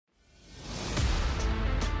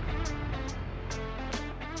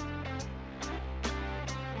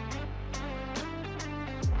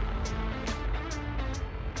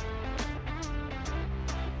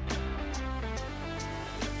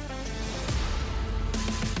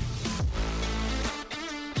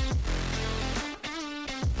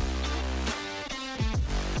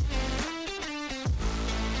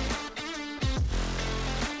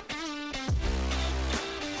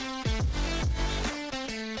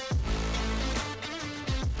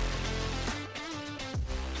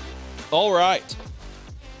All right.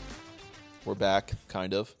 We're back,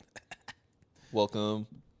 kind of. Welcome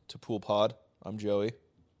to Pool Pod. I'm Joey.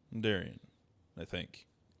 I'm Darian, I think.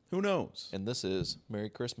 Who knows? And this is Merry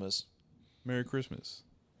Christmas. Merry Christmas.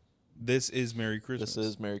 This is Merry Christmas. This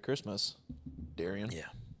is Merry Christmas, Darian. Yeah.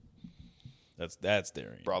 That's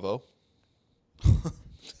Darian. Bravo.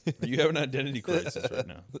 You have an identity crisis right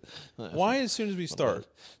now. Why as soon as we start?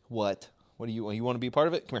 What? What do you want to be a part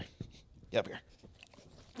of it? Come here. Get up here.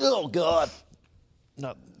 Oh, God.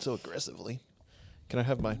 Not so aggressively. Can I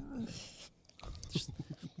have my...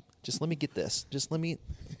 Just let me get this. Just let me...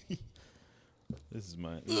 This is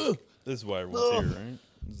this is why everyone's here, right?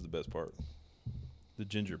 This is the best part. The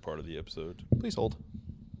ginger part of the episode. Please hold.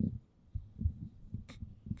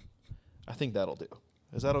 I think that'll do.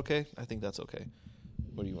 Is that okay? I think that's okay.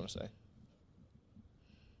 What do you want to say?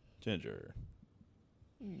 Ginger.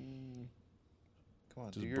 Come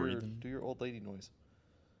on, Just do breathing. your old lady noise.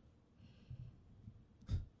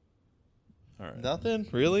 All right. Nothing?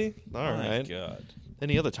 Really? All My right. God.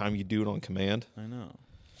 Any other time you do it on command. I know.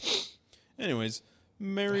 Anyways,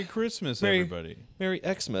 Merry Christmas, Merry- everybody. Merry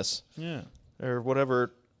Xmas. Yeah. Or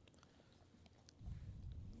whatever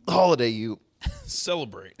holiday you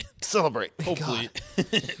Celebrate. celebrate. Hopefully.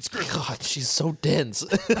 It's Christmas. God, she's so dense. Do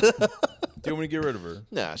you want me to get rid of her?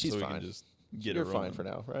 Nah, she's so we fine. can just get You're her fine rolling? for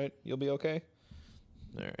now, right? You'll be okay?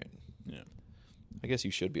 All right. Yeah. I guess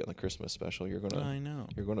you should be on the Christmas special. I know.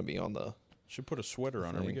 You're gonna be on the... Should put a sweater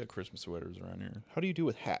on her. We Thing. got Christmas sweaters around here. How do you do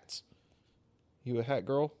with hats? You a hat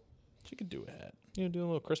girl? She could do a hat. You do a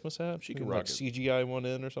little Christmas hat? She You can like rock it. CGI one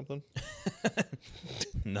in or something?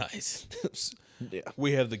 Nice. Yeah.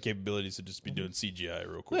 We have the capabilities to just be doing CGI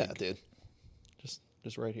real quick. Yeah, dude.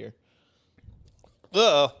 Just right here.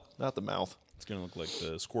 Ugh. Not the mouth. It's going to look like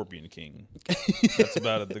the Scorpion King. That's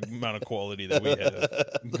about the amount of quality that we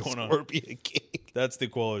have going on. Scorpion King. That's the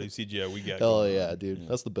quality of CGI we got Oh going yeah, on. dude.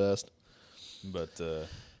 That's the best. But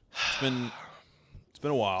it's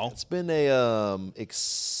been a while. It's been a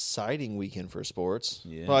exciting weekend for sports.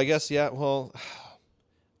 Yes. Well, I guess all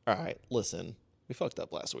right, listen. We fucked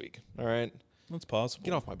up last week. All right? That's possible.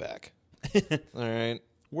 Get off my back. All right?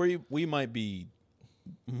 We might be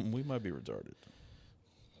retarded.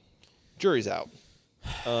 Jury's out.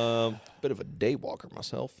 Bit of a daywalker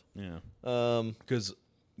myself. Yeah. Um Because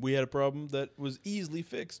we had a problem that was easily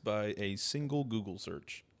fixed by a single Google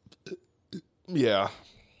search. yeah.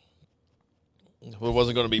 Well, it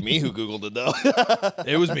wasn't going to be me who Googled it, though.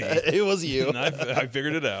 It was me. It was you. And I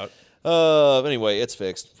figured it out. Anyway, it's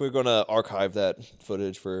fixed. We're going to archive that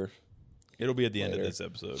footage for, It'll be at the end of Later. this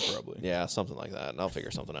episode, probably. yeah, something like that, and I'll figure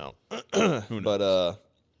something out. Who knows? But,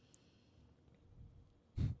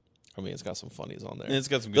 I mean, it's got some funnies on there. And it's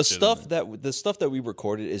got some good shit in The stuff that we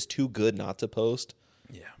recorded is too good not to post,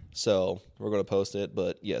 yeah. so we're going to post it.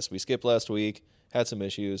 But, yes, we skipped last week, had some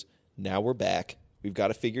issues. Now we're back. We've got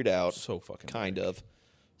it figured out. So fucking kind back. of.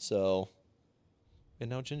 So, and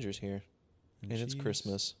now Ginger's here, and it's she's-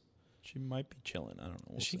 Christmas. She might be chilling. I don't know.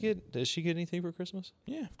 We'll Does she see. get anything for Christmas?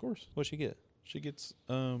 Yeah, of course. What'd she get? She gets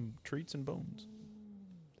treats and bones.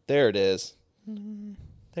 There it is.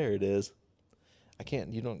 There it is. You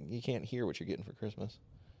can't hear what you're getting for Christmas.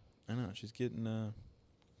 I know. She's getting a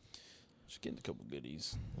couple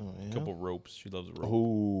goodies. Oh yeah. A couple ropes. She loves a rope.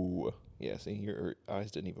 Oh yeah. See, your eyes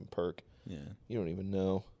didn't even perk. Yeah. You don't even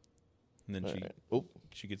know. And then All she right. Oh.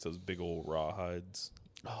 she gets those big old raw hides.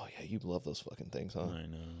 Oh yeah. You love those fucking things, huh? I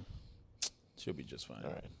know. She'll be just fine.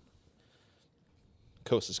 All right.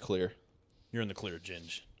 Coast is clear. You're in the clear,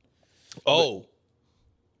 Ginge. Oh.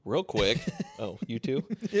 Real quick. Oh, you too?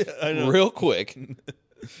 Yeah, I Real quick.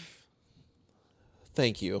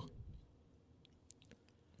 Thank you.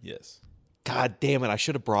 Yes. God damn it! I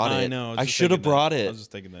should have brought it. I know. I should have brought I it. was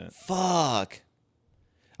just thinking that. Fuck.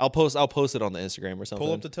 I'll post it on the Instagram or something.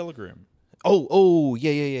 Pull up the Telegram. Oh,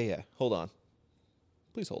 yeah. Hold on.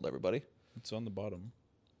 Please hold, everybody. It's on the bottom.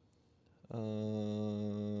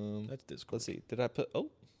 That's Discord. Let's see. Did I put? Oh,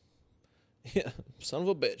 yeah. Son of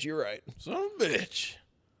a bitch. You're right. Son of a bitch.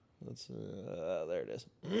 There it is.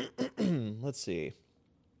 Let's see.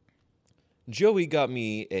 Joey got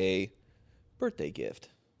me a birthday gift,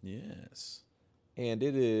 Yes. and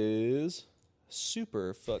it is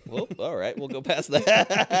super fuck. Well, all right. We'll go past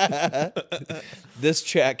that. This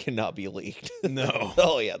chat cannot be leaked. No.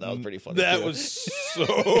 Oh yeah, that was pretty funny. That too. was so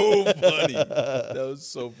funny. That was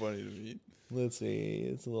so funny to me. Let's see.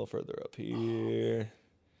 It's a little further up here.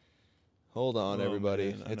 Hold on, Oh,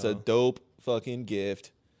 everybody. man, I It's a know. dope fucking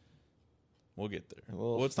gift. We'll get there.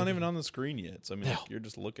 Well, Well, it's not even on the screen yet. So I mean, No. like, you're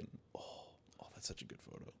just looking. Oh, that's such a good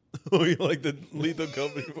photo. Oh, you like the Lethal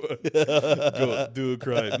Company photo? Go do a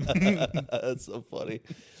crime. That's so funny.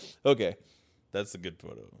 Okay. That's a good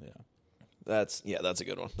photo. Yeah. That's a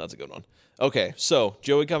good one. That's a good one. Okay, so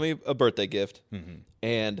Joey got me a birthday gift,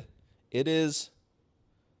 and it is,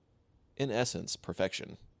 in essence,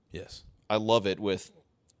 perfection. Yes. I love it with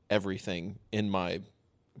everything in my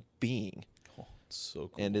being. Oh, it's so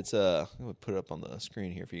cool. And it's I'm gonna put it up on the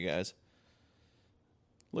screen here for you guys.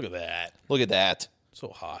 Look at that. Look at that. So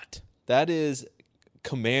hot. That is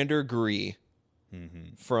Commander Gree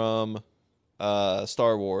from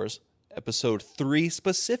Star Wars Episode 3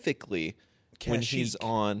 specifically, when he's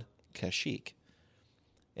on Kashyyyk.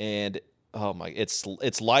 And oh my, it's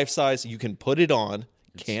life size. You can put it on.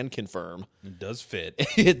 Can confirm. It does fit.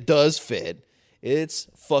 It does fit. It's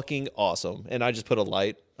fucking awesome. And I just put a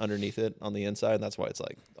light underneath it on the inside, and that's why it's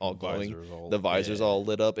like all glowing. The visor's all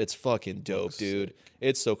lit up. It's fucking dope, Looks dude. sick.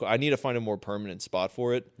 It's so cool. I need to find a more permanent spot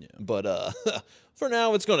for it. Yeah. But for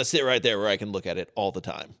now, it's going to sit right there where I can look at it all the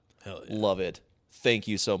time. Hell yeah. Love it. Thank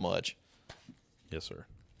you so much. Yes, sir.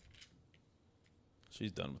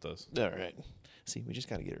 She's done with us. All right. See, we just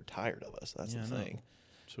got to get her tired of us. That's the thing.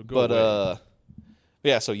 So go But away.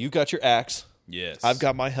 yeah, so you got your axe. Yes. I've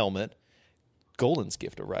got my helmet. Golden's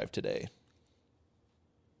gift arrived today.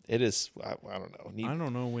 It is, I don't know. I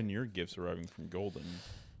don't know when your gift's arriving from Golden.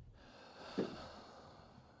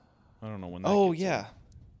 I don't know when that Oh, gets yeah.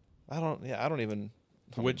 I don't even.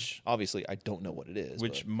 Which- obviously, I don't know what it is.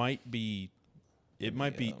 which but might be, it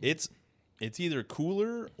might be, it's either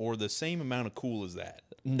cooler or the same amount of cool as that.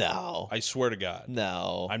 no. I swear to God.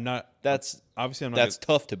 No. I'm not, That's obviously I'm not, that's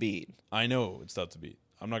tough to beat. I know it's tough to beat.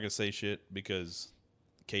 I'm not going to say shit because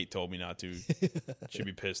Kate told me not to. She'd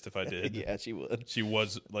be pissed if I did. Yeah, she would. She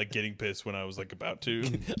was like getting pissed when I was like about to.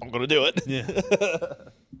 I'm going to do it. Yeah.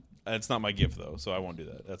 It's not my gift though, so I won't do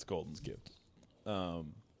that. That's Golden's gift.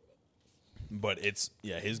 But his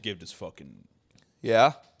gift is fucking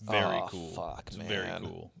Yeah? very Oh, cool. Fuck, It's man. very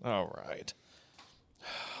cool. All right.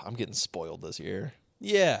 I'm getting spoiled this year.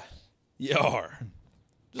 Yeah. You are.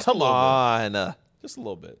 Just Come a little on. bit. Just a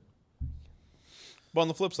little bit. But on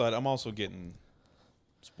the flip side, I'm also getting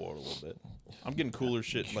spoiled a little bit. I'm getting cooler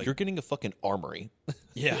shit. Like You're getting a fucking armory.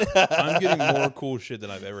 yeah, I'm getting more cool shit than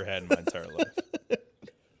I've ever had in my entire life.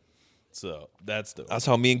 So that's the That's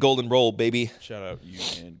how me and Golden roll, baby. shout out you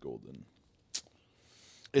and Golden.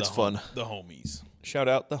 It's fun. The homies. Shout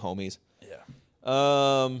out the homies. Yeah.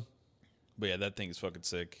 But yeah, that thing is fucking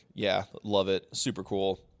sick. yeah, love it. Super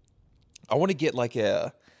cool. I want to get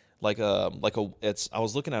I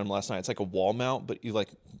was looking at them last night. It's like a wall mount, but you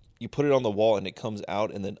put it on the wall and it comes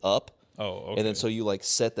out and then up. Oh, okay. And then so you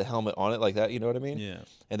set the helmet on it like that, you know what I mean? Yeah.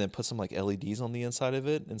 And then put some LEDs on the inside of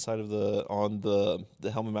it, on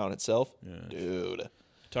the helmet mount itself. Yeah. Dude.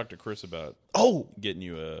 Talk to Chris about Oh, getting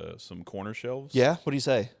you some corner shelves. yeah. What do you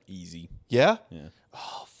say? Easy. Yeah? Yeah.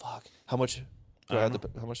 Oh, fuck. How much how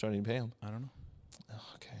much do I need to pay him? I don't know. Oh,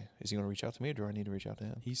 okay. Is he going to reach out to me or do I need to reach out to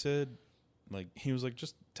him? He said, he was like,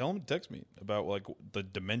 just tell him to text me about the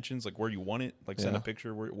dimensions, where you want it, send Yeah. a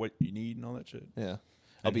picture what you need and all that shit. Yeah.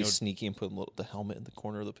 I'll be sneaky and put the helmet in the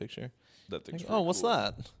corner of the picture. That thing's Oh, what's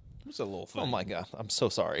that? What's that little thing? Oh my god, I'm so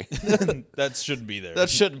sorry. That shouldn't be there. That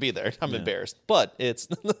shouldn't be there. I'm embarrassed, but it's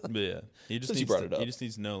But yeah, he just Since you needs brought it up. He just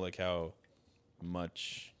needs to know how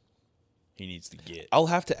much he needs to get. I'll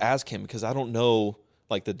have to ask him because I don't know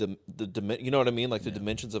the you know what I mean, the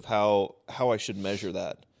dimensions of how I should measure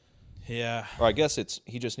that. Yeah, Or I guess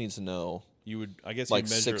he just needs to know you would. I guess you'd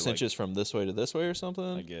measure 6 inches from this way to this way or something.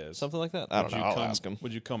 I guess something like that. I don't know. I'll ask him.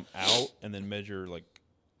 Would you come out and then measure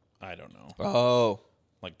I don't know, Oh,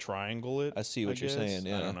 triangle it? I see what you're guess? saying,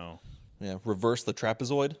 yeah. I don't know. yeah. Reverse the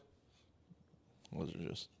trapezoid. Or was it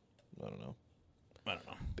just? I don't know. I don't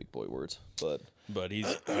know. Big boy words, but But I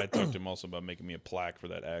talked to him also about making me a plaque for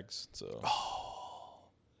that axe. So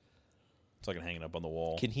so I can hang it up on the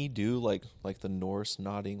wall. can he do like the Norse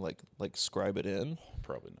nodding, like scribe it in?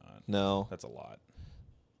 Probably not. No, That's a lot.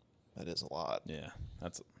 that is a lot. Yeah,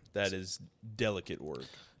 that is delicate work.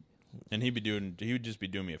 And he would just be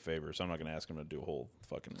doing me a favor, so I'm not going to ask him to do a whole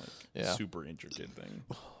fucking Yeah. super intricate thing.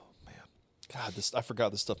 God, I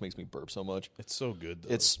forgot this stuff makes me burp so much. It's so good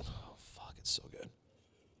though. It's so good.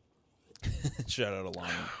 Shout out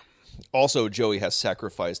Alana. Also, Joey has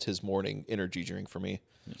sacrificed his morning energy drink for me.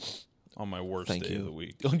 On my worst Thank day you. of the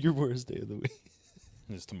week. On your worst day of the week.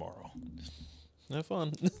 It's tomorrow. Have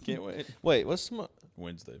fun. Can't wait. Wait, what's tomorrow?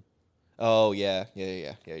 Wednesday. Oh yeah.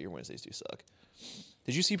 Your Wednesdays do suck.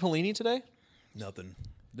 Did you see Polini today? Nothing.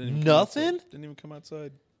 Nothing? Didn't even come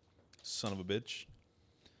outside. Son of a bitch.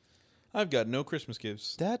 I've got no Christmas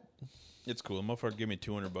gifts. That It's cool. The motherfucker gave me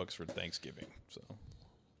 $200 for Thanksgiving, so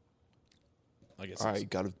I guess. All right,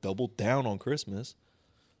 got to double down on Christmas.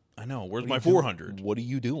 I know. Where's my $400? What are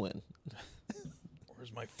you doing?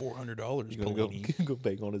 Where's my $400? You gonna go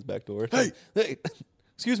bang on his back door? Hey, hey,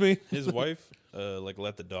 excuse me. His wife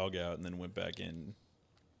let the dog out and then went back in,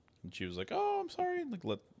 and she was like, "Oh, I'm sorry."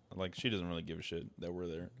 Like she doesn't really give a shit that we're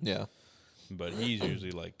there. Yeah, but he's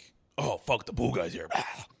usually like, "Oh, fuck, the pool guy's here."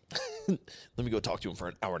 Let me go talk to him for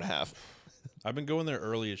an hour and a half. I've been going there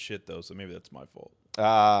early as shit though, so maybe that's my fault.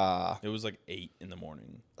 It was like 8 in the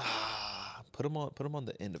morning. Put him on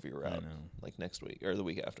the end of your route, like next week or the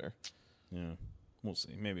week after. Yeah, we'll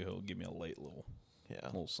see. Maybe he'll give me a late little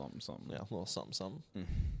something. Yeah, a little something.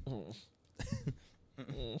 Mm.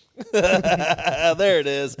 There it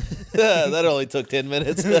is. That only took 10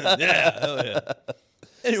 minutes. Yeah, hell yeah.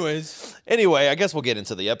 Anyway, I guess we'll get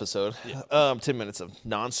into the episode. Yeah. 10 minutes of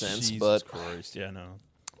nonsense, Jesus Christ. Yeah, no.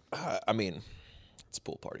 I mean, it's a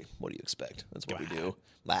pool party. What do you expect? That's what we do.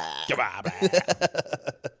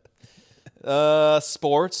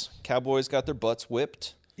 Sports. Cowboys got their butts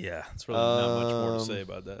whipped. Yeah, it's really not much more to say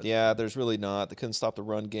about that. Yeah, there's really not. They couldn't stop the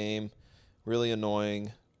run game. Really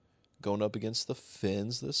annoying. Going up against the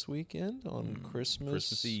Finns this weekend on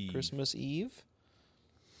Christmas Eve.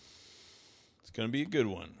 It's going to be a good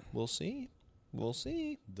one. We'll see. I'm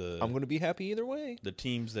going to be happy either way. The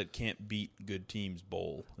teams that can't beat good teams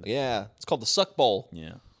bowl. Yeah, it's called the Suck Bowl.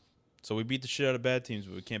 Yeah. So we beat the shit out of bad teams,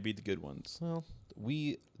 but we can't beat the good ones. Well,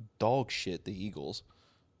 we dog shit the Eagles.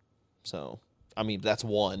 So, I mean, that's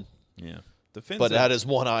one. Yeah. The Finns but that is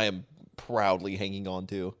one I am proudly hanging on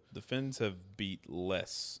to. The Finns have beat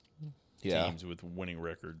less teams with winning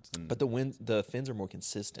records. But the Finns are more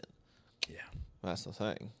consistent. Yeah. That's the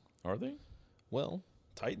thing. Are they? Well,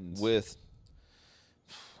 Titans.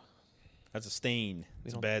 That's a stain.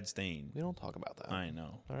 It's a bad stain. We don't talk about that. I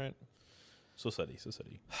know. All right. So steady. We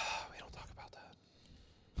don't talk about that.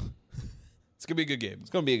 It's going to be a good game. It's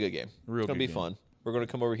going to be a good game. It's going to be game. fun. We're going to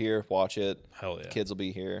come over here, watch it. Hell yeah. The kids will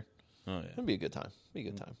be here. Oh, yeah. It's going to be a good time.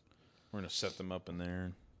 We're going to set them up in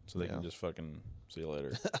there so they can just fucking see you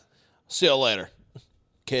later. See you later,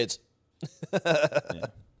 kids. Yeah.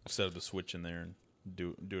 Set up a switch in there and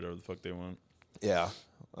do whatever the fuck they want. Yeah.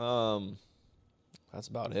 That's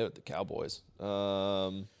about it with the Cowboys.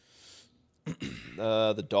 The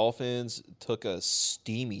Dolphins took a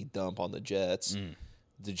steamy dump on the Jets.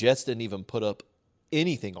 The Jets didn't even put up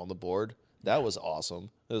anything on the board. That was awesome.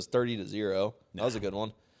 It was 30-0. That was a good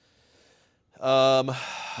one. And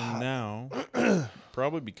now,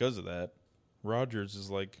 probably because of that, Rodgers is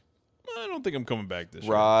like, I don't think I'm coming back this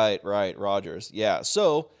year. Right, Rodgers. Yeah.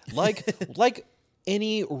 So, like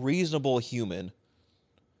any reasonable human,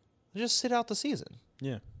 just sit out the season.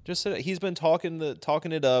 Yeah. Just sit. He's been talking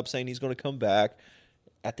it up, saying he's going to come back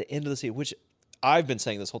at the end of the season, which I've been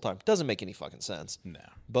saying this whole time. Doesn't make any fucking sense. No.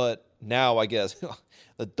 But now I guess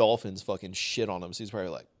the Dolphins fucking shit on him. So he's probably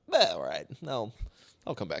like, all right, no,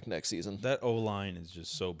 I'll come back next season. That O-line is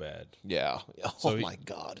just so bad. Yeah. Oh, my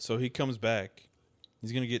God. So he comes back.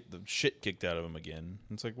 He's going to get the shit kicked out of him again.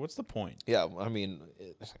 It's like, what's the point? Yeah, I mean,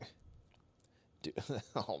 dude,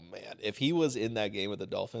 oh, man. If he was in that game with the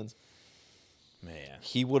Dolphins, man,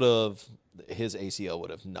 his ACL would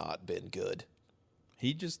have not been good.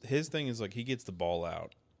 His thing is like he gets the ball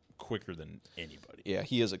out quicker than anybody. Yeah,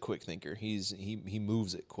 he is a quick thinker. He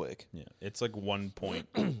moves it quick. Yeah, it's like 1 point.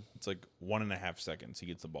 It's like 1.5 seconds. He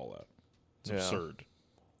gets the ball out. It's absurd.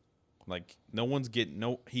 Like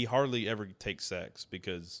he hardly ever takes sacks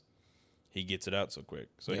because he gets it out so quick.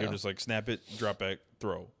 So he'll just like snap it, drop back,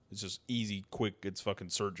 throw. It's just easy, quick. It's fucking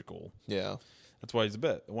surgical. Yeah, that's why he's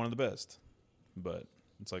one of the best. But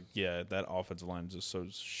it's like, yeah, that offensive line is just so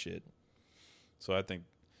shit. So I think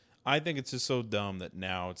it's just so dumb that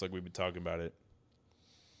now it's like we've been talking about it,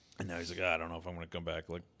 and now he's like, I don't know if I'm going to come back.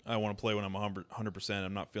 Like I want to play when I'm 100%.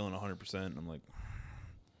 I'm not feeling 100%. And I'm like,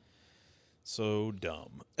 so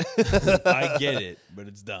dumb. I get it, but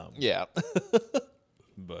it's dumb. Yeah.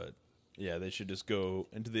 But yeah, they should just go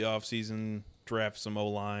into the offseason, draft some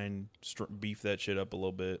O-line, beef that shit up a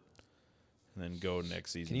little bit, and then go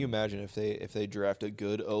next season. Can you imagine if they draft a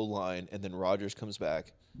good O-line and then Rodgers comes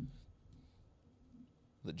back?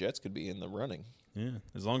 The Jets could be in the running. Yeah,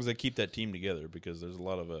 as long as they keep that team together, because there's a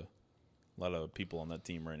lot of people on that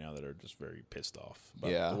team right now that are just very pissed off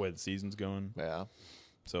about the way the season's going. Yeah.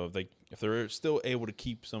 So if they're still able to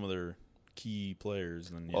keep some of their key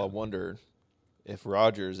players, then Well, I wonder if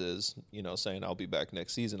Rodgers is, saying I'll be back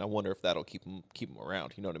next season. I wonder if that'll keep him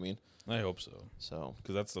around. You know what I mean? I hope so. So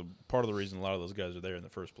because that's part of the reason a lot of those guys are there in the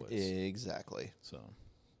first place. Exactly. So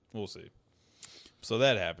we'll see. So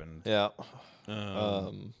that happened. Yeah.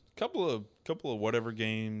 couple of whatever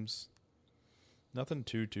games. Nothing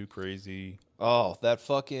too crazy. Oh, that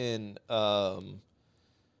fucking what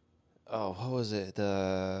was it?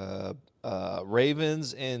 The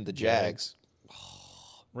Ravens and the Jags.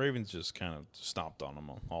 Ravens just kind of stomped on them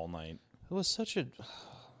all night. It was such a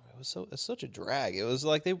drag. It was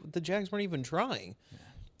like the Jags weren't even trying. Yeah.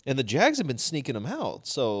 And the Jags have been sneaking them out.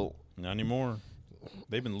 So not anymore.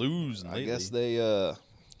 They've been losing lately.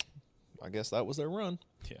 I guess that was their run.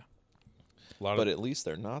 Yeah. But at least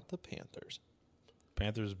they're not the Panthers.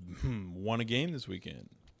 Panthers won a game this weekend.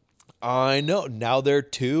 I know. Now they're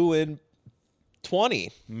 2-20.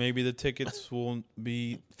 Maybe the tickets will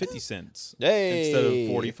be 50 cents instead of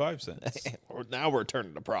 45 cents. Now we're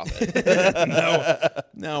turning a profit.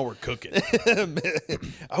 now we're cooking.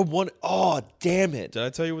 Oh, damn it. Did I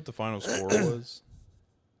tell you what the final score was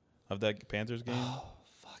of that Panthers game? Oh,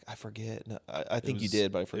 fuck. I forget. No, I think you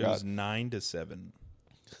did, but I forgot. It was 9-7.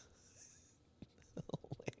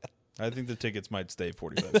 I think the tickets might stay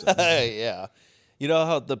 45 cents. Yeah. You know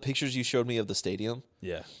how the pictures you showed me of the stadium?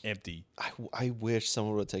 Yeah, empty. I wish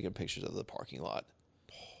someone would have taken pictures of the parking lot.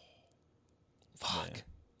 Fuck. Man.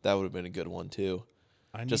 That would have been a good one, too.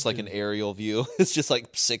 Just like an aerial view. It's just like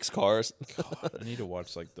 6 cars. God, I need to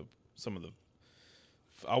watch like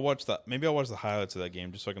maybe I'll watch the highlights of that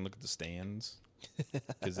game just so I can look at the stands.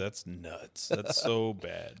 Because that's nuts. That's so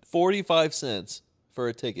bad. 45 cents for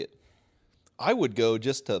a ticket. I would go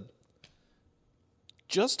just to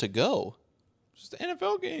go. Just an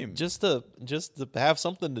NFL game. Just to have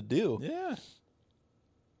something to do. Yeah.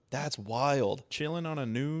 That's wild. Chilling on a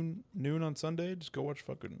noon on Sunday. Just go watch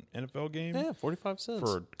fucking NFL game. Yeah, 45 cents.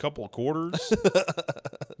 For a couple of quarters.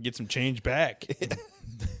 Get some change back.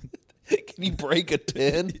 Can you break a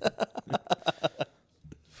 10?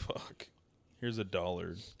 Fuck. Here's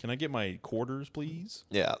 $1. Can I get my quarters, please?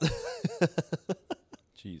 Yeah.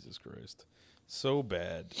 Jesus Christ. So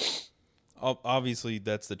bad. Obviously,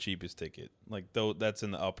 that's the cheapest ticket. Like, though, that's in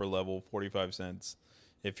the upper level, 45 cents.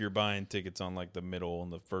 If you're buying tickets on like the middle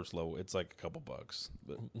and the first level, it's like a couple bucks.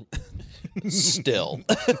 But still,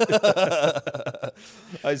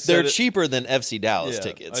 they're cheaper than FC Dallas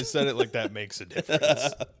tickets. I said it like that makes a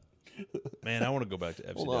difference. Man, I want to go back to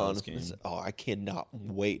FC Dallas game. Oh, I cannot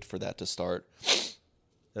wait for that to start.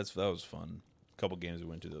 That was fun. A couple games we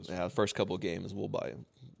went to those. Yeah, the first couple of games we'll buy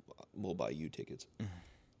you tickets.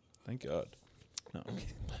 Thank God. No.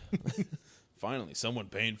 Finally, someone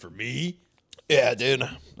paying for me. Yeah, dude.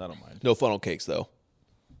 I don't mind. No funnel cakes though.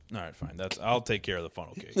 All right, fine. I'll take care of the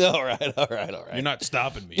funnel cake. All right. You're not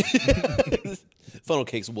stopping me. Funnel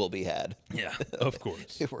cakes will be had. Yeah, of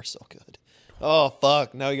course. They were so good. Oh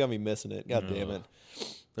fuck! Now you got me missing it. God damn it.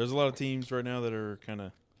 There's a lot of teams right now that are kind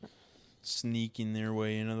of sneaking their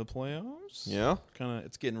way into the playoffs. Yeah.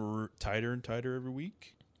 It's getting tighter and tighter every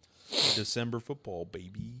week. December football,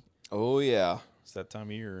 baby. Oh yeah. It's that time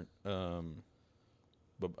of year.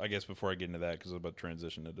 But I guess before I get into that, because I was about to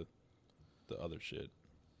transition into the other shit.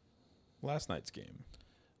 Last night's game.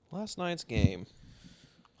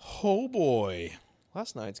 Oh, boy.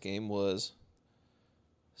 Last night's game was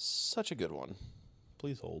such a good one.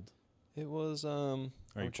 Please hold. It was, I'm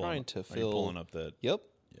trying to fill... Are you pulling up that? Yep.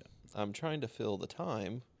 Yeah. I'm trying to fill the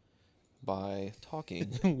time by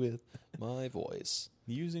talking with my voice.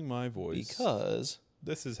 Using my voice. Because...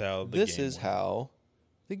 This is how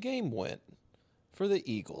the game went. For the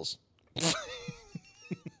Eagles.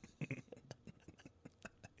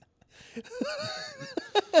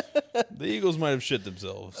 The Eagles might have shit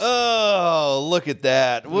themselves. Oh, look at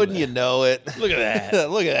that. Wouldn't you know it? Look at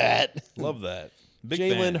that. Look at that. Love that.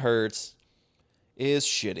 Jalen Hurts is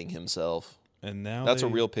shitting himself. And now that's a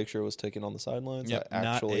real picture it was taken on the sidelines. Yep, that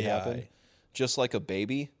actually happened. Just like a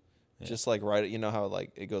baby. Yeah. Just like you know how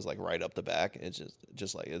like it goes like right up the back. It's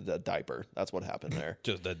just like a diaper. That's what happened there.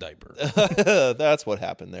 Just a diaper. That's what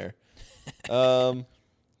happened there. This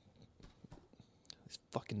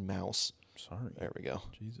fucking mouse. Sorry. There we go.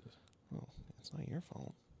 Jesus. Oh, it's not your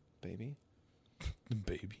fault, baby.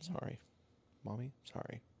 Baby. Sorry, mommy.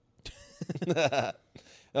 Sorry.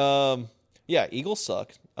 Yeah, Eagles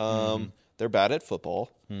suck. They're bad at football.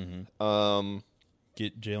 Mm-hmm.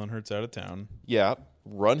 Get Jalen Hurts out of town. Yeah.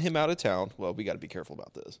 Run him out of town. Well, we got to be careful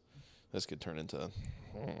about this. This could turn into...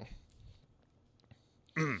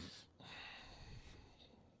 I'm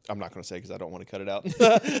not going to say because I don't want to cut it out.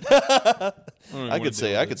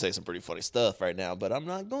 I could say some pretty funny stuff right now, but I'm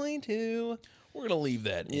not going to. We're going to leave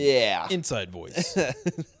that inside voice.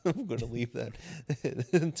 I'm going to leave that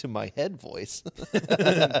to my head voice.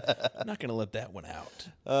 I'm not going to let that one out.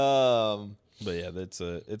 But yeah,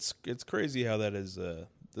 it's crazy how that is the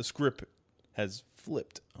script has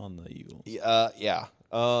flipped on the Eagles. Yeah.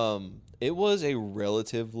 It was a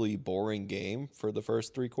relatively boring game for the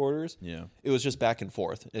first 3 quarters. Yeah. It was just back and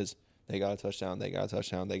forth. They got a touchdown, they got a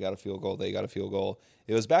touchdown, they got a field goal, they got a field goal.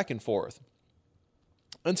 It was back and forth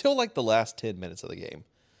until like the last 10 minutes of the game.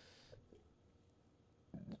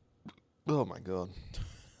 Oh my God.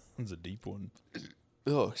 That's a deep one.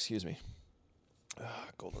 Oh, excuse me.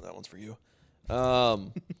 Golden, that one's for you.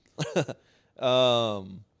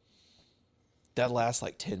 That last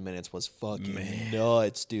like 10 minutes was fucking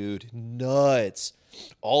nuts, dude. Nuts.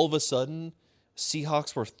 All of a sudden,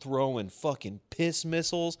 Seahawks were throwing fucking piss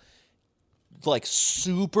missiles, like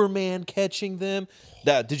Superman catching them.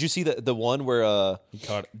 Did you see the one where he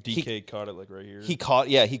caught DK caught it like right here? He caught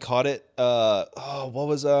it. What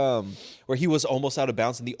was where he was almost out of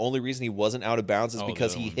bounds, and the only reason he wasn't out of bounds is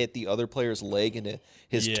because he hit the other player's leg and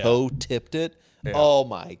his toe tipped it. Yeah. Oh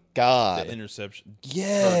my God! The interception.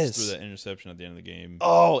 Yes, through that interception at the end of the game.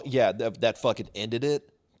 Oh yeah, that fucking ended it.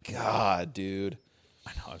 God, dude.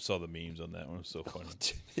 I know. I saw the memes on that one. It was so funny.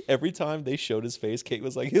 Every time they showed his face, Kate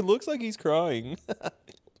was like, "It looks like he's crying."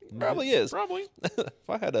 Probably is. Probably.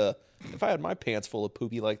 If I had my pants full of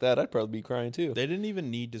poopy like that, I'd probably be crying too. They didn't even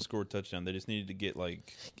need to score a touchdown. They just needed to get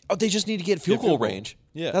like. Oh, they just need to get field goal range.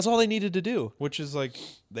 Yeah, that's all they needed to do. Which is like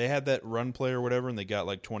they had that run play or whatever, and they got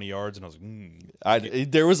like 20 yards, and I was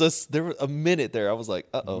like, there was a minute there. I was like,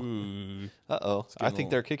 I think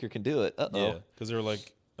their kicker can do it. Yeah, because they were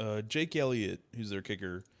like Jake Elliott, who's their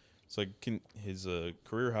kicker. It's like his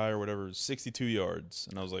career high or whatever is 62 yards,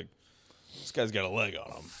 and I was like, this guy's got a leg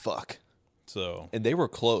on him. Fuck. So and they were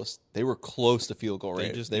close. They were close to field goal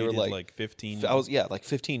range. They were like 15. Like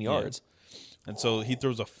 15 yards. Yeah. And so he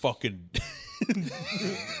throws a fucking.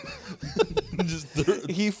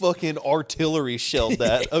 He fucking artillery shelled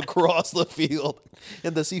that across the field,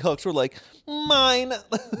 and the Seahawks were like, "Mine."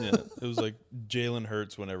 Yeah, it was like Jalen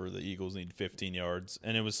Hurts whenever the Eagles need 15 yards,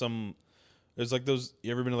 and it was some. It was like those.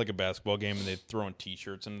 You ever been to like a basketball game and they throw in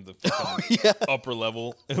T-shirts into the upper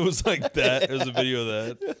level? It was like that. It was a video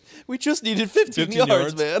of that. We just needed 15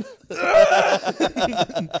 yards, man.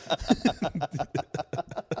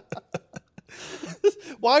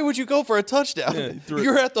 Why would you go for a touchdown? Yeah,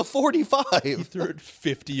 you're at the 45. He threw it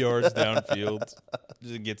 50 yards downfield.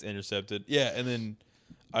 Just gets intercepted. Yeah, and then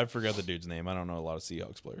I forgot the dude's name. I don't know a lot of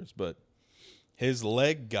Seahawks players, but his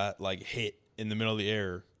leg got like hit in the middle of the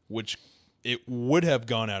air, which it would have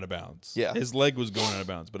gone out of bounds. Yeah. His leg was going out of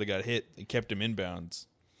bounds, but it got hit. It kept him in bounds.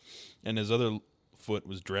 And his other foot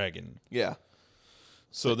was dragging. Yeah.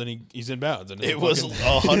 So then he's in bounds. And it was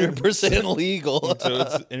 100% legal. So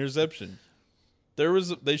it's interception.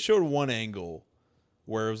 They showed one angle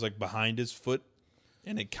where it was like behind his foot,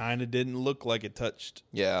 and it kind of didn't look like it touched.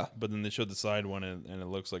 Yeah. But then they showed the side one, and it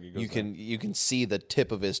looks like it goes You can see the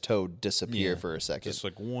tip of his toe disappear for a second. Just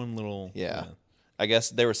like one little... Yeah. I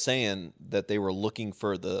guess they were saying that they were looking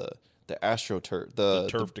for the AstroTurf, the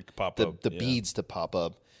turf to pop up, the beads to pop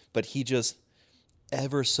up, but he just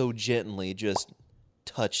ever so gently just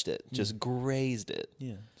touched it, just grazed it.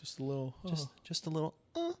 Yeah, just a little, just a little.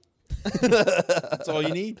 That's all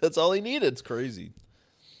you need. That's all he needed. It's crazy.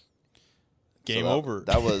 Game over.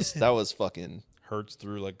 That was fucking. Hurts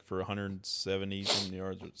through like for 170 something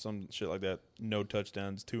yards or some shit like that. No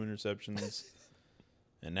touchdowns, 2 interceptions.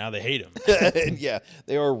 And now they hate him. And yeah,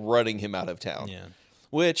 they are running him out of town. Yeah.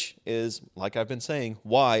 Which is, like I've been saying,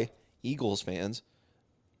 why Eagles fans,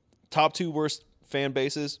 top 2 worst fan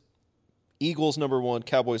bases, Eagles number 1,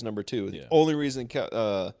 Cowboys number 2. The only reason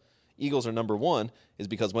Eagles are number 1 is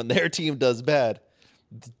because when their team does bad,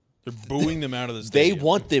 they're booing them out of the stadium. They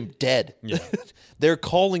want them dead. Yeah. They're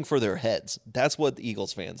calling for their heads. That's what the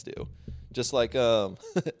Eagles fans do. Just like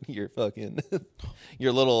your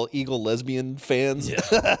little Eagle lesbian fans.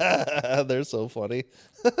 Yeah. They're so funny.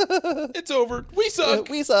 It's over. We suck.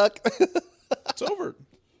 We suck. It's over.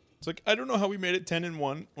 It's like, I don't know how we made it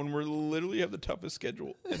 10-1 when we literally have the toughest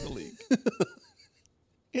schedule in the league.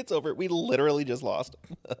 It's over. We literally just lost.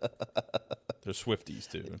 They're Swifties,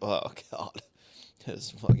 too. Oh, God.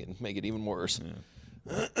 Just fucking make it even worse.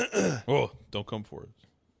 Yeah. Oh, don't come for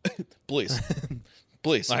us. Please.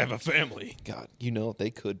 Please. I have a family. God, they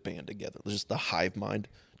could band together. Just the hive mind.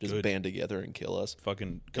 Just band together and kill us.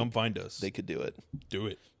 Fucking come find us. They could do it. Do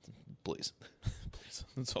it. Please. Please.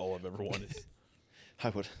 That's all I've ever wanted.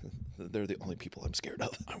 They're the only people I'm scared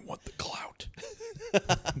of. I want the clout.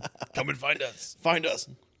 Come and find us. Find us.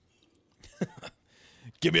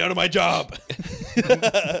 Get me out of my job.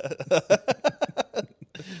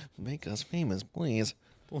 Make us famous, please.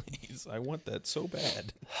 Please. I want that so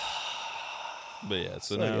bad. But yeah,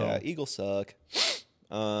 so now Eagles suck.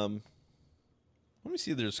 Let me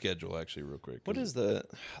see their schedule actually real quick. What is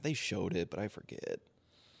they showed it, but I forget.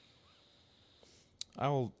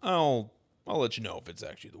 I'll let you know if it's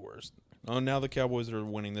actually the worst. Oh, now the Cowboys are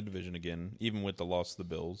winning the division again, even with the loss of the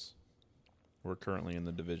Bills. We're currently in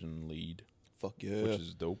the division lead. Fuck yeah. Which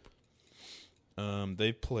is dope.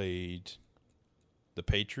 They've played the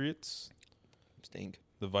Patriots. Stink.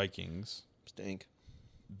 The Vikings. Stink.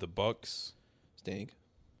 The Bucks. Stink.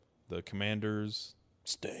 The Commanders.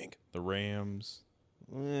 Stink. The Rams.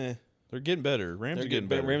 Eh. They're getting better. Rams are getting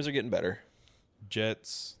better. Rams are getting better.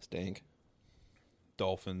 Jets. Stink.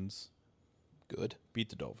 Dolphins. Good. Beat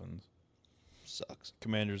the Dolphins. Sucks.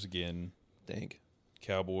 Commanders again. Stink.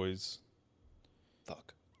 Cowboys.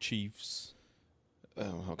 Fuck. Chiefs.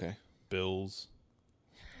 Oh, okay. Bills.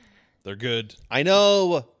 They're good. I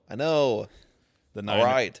know. All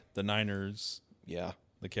right. The Niners. Yeah.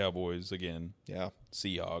 The Cowboys again. Yeah.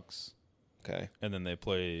 Seahawks. Okay. And then they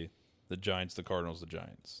play the Giants, the Cardinals, the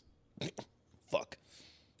Giants. Fuck.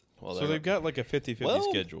 Well, so they've got like a 50-50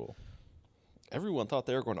 schedule. Everyone thought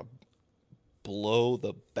they were going to blow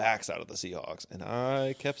the backs out of the Seahawks, and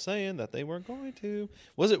I kept saying that they weren't going to.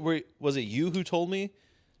 Was it you who told me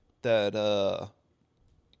that the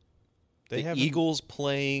Eagles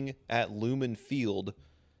playing at Lumen Field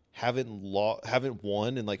haven't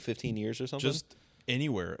won in like 15 years or something? Just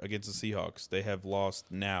anywhere against the Seahawks, they have lost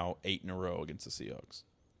now 8 in a row against the Seahawks.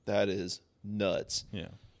 That is nuts. Yeah.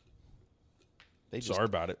 Sorry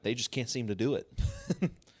about it. They just can't seem to do it.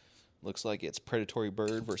 Looks like it's predatory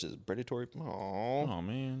bird versus predatory. Oh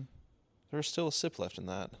man, there's still a sip left in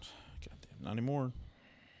that. Goddamn, not anymore.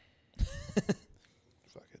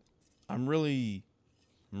 Fuck it. I'm really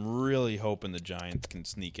hoping the Giants can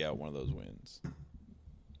sneak out one of those wins.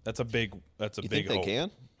 That's a big You think hope. they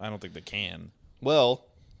can? I don't think they can. Well,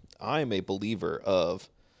 I'm a believer of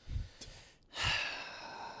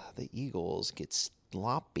the Eagles get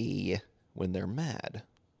sloppy when they're mad.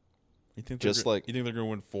 You think you think they're going to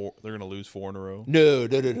win 4? They're going to lose 4 in a row? No.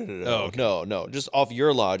 Oh, okay. No. Just off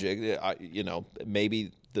your logic,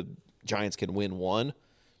 maybe the Giants can win 1.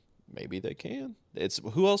 Maybe they can. It's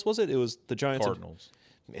who else was it? It was the Giants. Cardinals.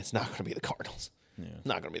 It's not going to be the Cardinals. Yeah.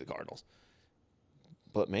 Not going to be the Cardinals.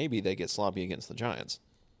 But maybe they get sloppy against the Giants.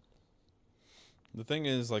 The thing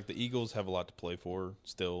is, like, the Eagles have a lot to play for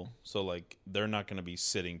still. So, like, they're not going to be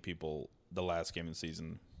sitting people the last game of the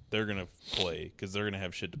season. They're going to play because they're going to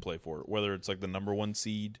have shit to play for. Whether it's, like, the number 1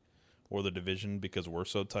 seed or the division because we're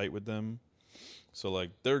so tight with them. So, like,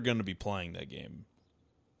 they're going to be playing that game.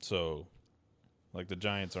 So, like, the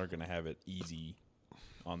Giants aren't going to have it easy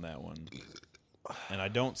on that one. And I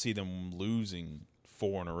don't see them losing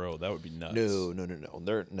 4 in a row. That would be nuts. No. They're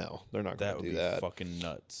not going to do that. That would be fucking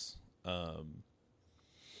nuts.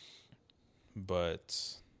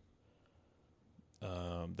 But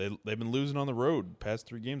they've been losing on the road. Past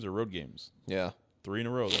 3 games are road games. Yeah. 3 in a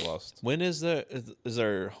row they lost. When is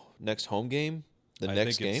their next home game? I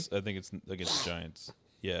think it's against the Giants.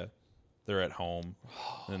 Yeah. They're at home.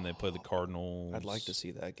 And then they play the Cardinals. I'd like to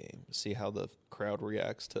see that game. See how the crowd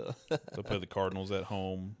reacts to They'll play the Cardinals at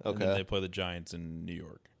home. Okay. And then they play the Giants in New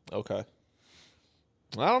York. Okay.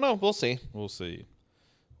 I don't know. We'll see. We'll see.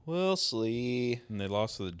 And they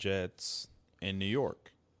lost to the Jets in New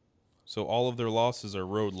York. So all of their losses are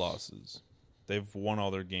road losses. They've won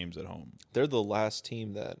all their games at home. They're the last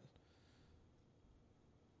team that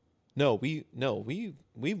we've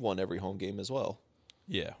won every home game as well.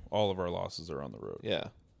 Yeah, all of our losses are on the road. Yeah.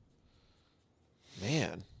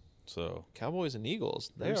 Man. So Cowboys and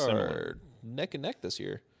Eagles, they are similar. neck and neck this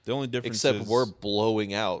year. The only difference Except is we're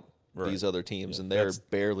blowing out Right. these other teams, and they're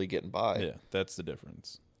barely getting by. Yeah, that's the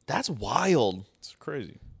difference. That's wild. It's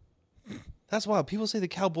crazy. That's wild. People say the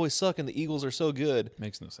Cowboys suck and the Eagles are so good.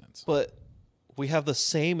 Makes no sense. But we have the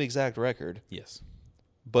same exact record. Yes.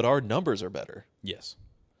 But our numbers are better. Yes.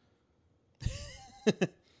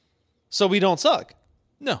 So we don't suck.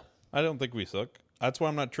 No, I don't think we suck. That's why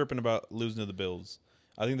I'm not tripping about losing to the Bills.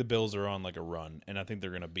 I think the Bills are on like a run, and I think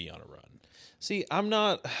they're going to be on a run. See, I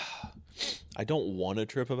don't want to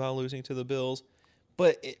trip about losing to the Bills,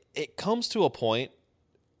 but it comes to a point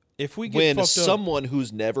if we get when someone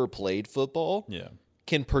who's never played football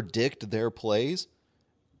can predict their plays,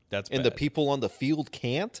 that's and bad. the people on the field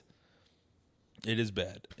can't. It is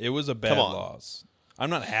bad. It was a bad loss. I'm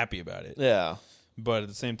not happy about it. Yeah. But at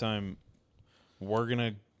the same time, we're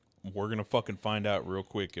gonna fucking find out real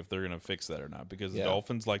quick if they're gonna fix that or not, because the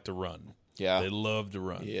Dolphins like to run. Yeah. They love to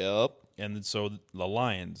run. Yep. And so the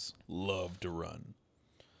Lions love to run.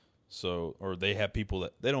 So, or they have people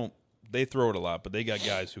that they throw it a lot, but they got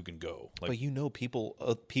guys who can go. Like, but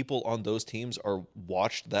people on those teams are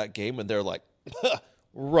watched that game and they're like,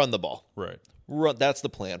 run the ball. Right. Run. That's the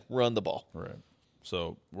plan. Run the ball. Right.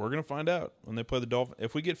 So we're gonna find out when they play the Dolphins.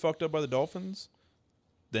 If we get fucked up by the Dolphins,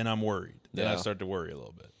 then I'm worried. Then I Yeah. start to worry a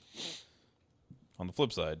little bit. On the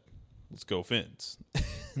flip side, let's go Fins.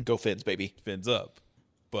 Go Fins, baby. Fins up.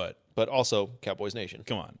 But also Cowboys Nation.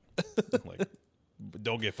 come on. Like,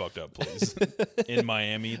 don't get fucked up, please. In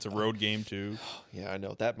Miami, it's a road game too. Yeah, I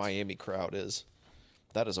know. That Miami crowd is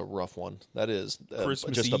a rough one. That is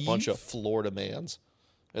Christmas just a bunch Eve? of Florida mans.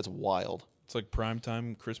 It's wild. It's like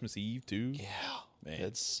primetime Christmas Eve too. Yeah. Man.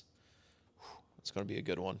 It's going to be a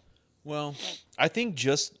good one. Well, I think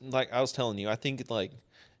just like I was telling you, I think like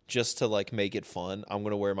just to like make it fun, I'm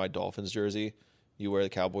going to wear my Dolphins jersey. You wear the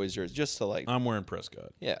Cowboys jersey just to like I'm wearing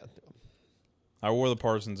Prescott. yeah, I wore the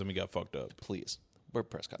Parsons and we got fucked up. please. Wear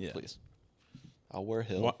Prescott, Yeah. please. I'll wear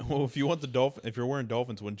Hill. Well, if you want the Dolphin, if you're wearing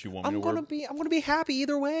Dolphins, wouldn't you want me I'm to wear? going to be happy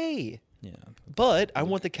either way. Yeah, But I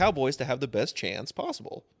want the Cowboys to have the best chance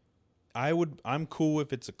possible. I'm cool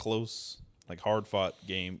if it's a close, like hard fought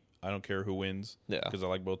game. I don't care who wins. Yeah. because I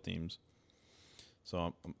like both teams.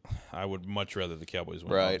 So I would much rather the Cowboys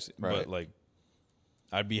win. Right, obviously. right. But like,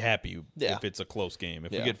 I'd be happy Yeah. if it's a close game.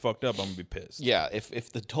 If Yeah. we get fucked up, I'm gonna be pissed. Yeah, if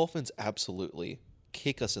the Dolphins absolutely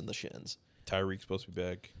kick us in the shins. Tyreek's supposed to be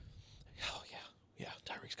back. Oh yeah. Yeah,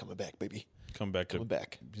 Tyreek's coming back, baby. Come back. Coming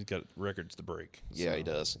back. He's got records to break. Yeah, so, he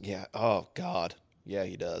does. Yeah. Oh god. Yeah,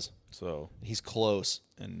 he does. So He's close.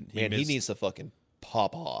 and Man, he missed- needs to fucking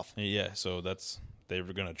pop off. Yeah, so they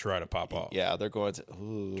were gonna try to pop off. Yeah, they're going to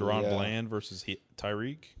ooh, Deron yeah. Bland versus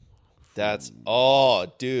Tyreek.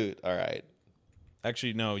 Dude. All right.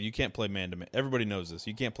 Actually, no, you can't play man to man. Everybody knows this.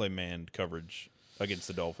 You can't play man coverage against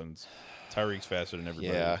the Dolphins. Tyreek's faster than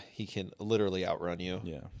everybody. Yeah, he can literally outrun you.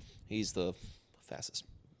 Yeah. He's the fastest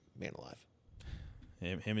man alive.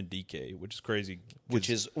 Him and DK, which is crazy. Which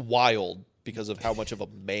is wild because of how much of a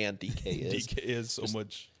man DK is. DK is so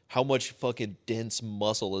much. How much fucking dense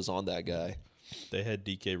muscle is on that guy. They had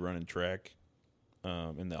DK running track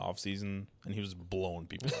in the offseason, and he was blowing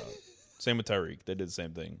people out. Same with Tyreek. They did the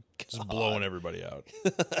same thing. Just blowing everybody out.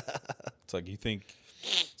 It's like,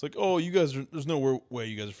 it's like, oh, you guys there's no way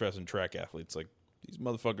you guys are fast in track athletes. Like, these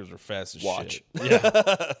motherfuckers are fast as Watch. shit.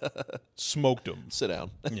 Yeah. Smoked them. Sit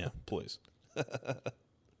down. Yeah, please.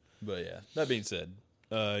 But yeah, that being said,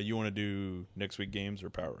 you want to do next week games or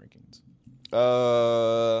power rankings?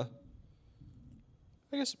 I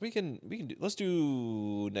guess we can do. Let's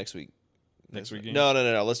do next week. Next week games? No.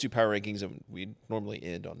 Let's do power rankings, and we normally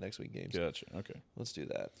end on next week games. Gotcha. Okay. Let's do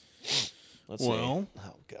that. Let's Well- see.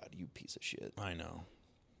 Oh god, you piece of shit. I know.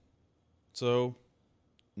 So,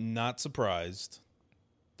 not surprised.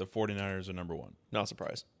 The 49ers are number one. Not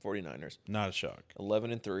surprised. 49ers, Not a shock.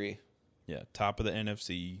 11-3. Yeah, top of the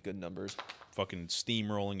NFC. Good numbers. Fucking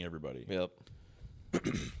steamrolling everybody. Yep.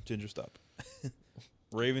 Ginger, stop.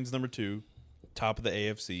 Ravens number two. Top of the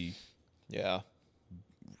AFC. Yeah.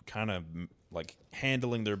 Kind of like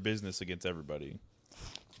handling their business against everybody.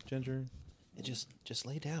 Ginger. And just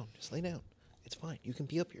lay down. Just lay down. It's fine. You can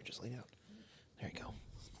be up here. Just lay down. There you go.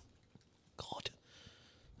 God.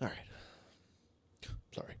 All right.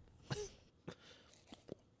 Sorry.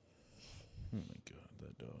 Oh my god,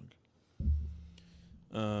 that dog.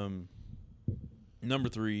 Number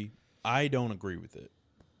three, I don't agree with it.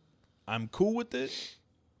 I'm cool with it,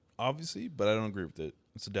 obviously, but I don't agree with it.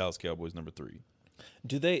 It's the Dallas Cowboys number three.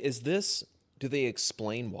 Do they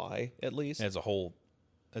explain why at least? That's a whole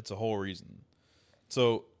reason.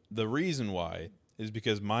 So the reason why is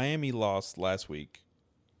because Miami lost last week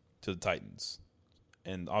to the Titans.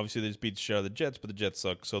 And obviously they just beat the shit out of the Jets, but the Jets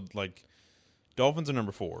suck. So like Dolphins are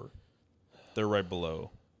number 4. They're right below.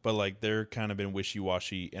 But like they're kind of been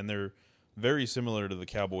wishy-washy, and they're very similar to the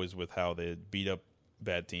Cowboys with how they beat up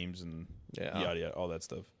bad teams and yada yada, all that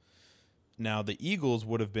stuff. Now the Eagles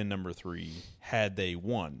would have been number 3 had they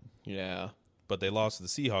won. Yeah. But they lost to the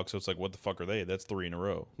Seahawks, so it's like, what the fuck are they? That's 3 in a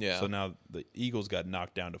row. Yeah. So now the Eagles got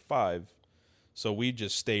knocked down to 5. So we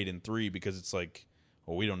just stayed in 3 because it's like,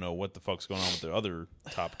 well, we don't know what the fuck's going on with the other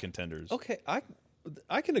top contenders. Okay,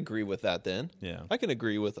 I can agree with that then. Yeah. I can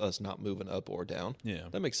agree with us not moving up or down. Yeah.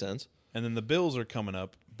 That makes sense. And then the Bills are coming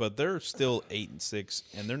up, but they're still 8-6,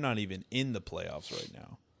 and they're not even in the playoffs right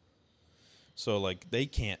now. So like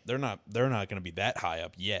they're not going to be that high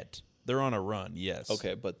up yet. They're on a run, yes.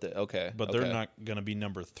 Okay, but they're not going to be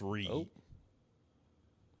number 3. Oh.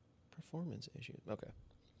 Performance issue. Okay.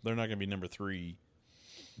 They're not going to be number 3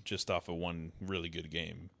 just off of one really good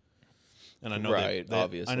game. And I know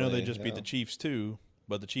obviously. I know they just beat the Chiefs too,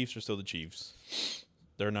 but the Chiefs are still the Chiefs.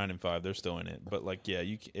 They're 9-5. They're still in it. But like, yeah,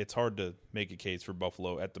 it's hard to make a case for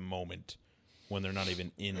Buffalo at the moment when they're not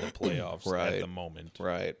even in the playoffs at the moment.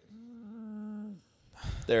 Right.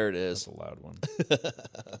 There it is. That's a loud one.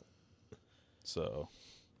 So,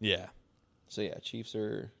 yeah. So yeah, Chiefs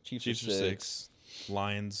are 6.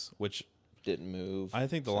 Lions, which didn't move. I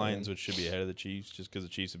think the Lions should be ahead of the Chiefs just because the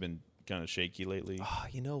Chiefs have been kind of shaky lately.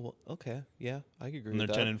 You know what? Okay, yeah, I could agree. And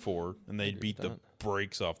with they're that. 10-4, and they beat the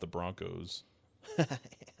brakes off the Broncos.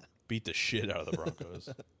 Beat the shit out of the Broncos.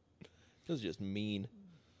 It was just mean.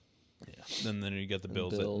 Yeah. And then you got the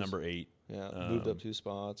Bills at number 8. Yeah, moved up 2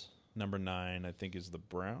 spots. Number 9, I think, is the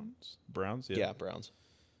Browns. Browns, yeah. Yeah, Browns.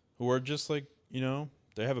 Who are just like,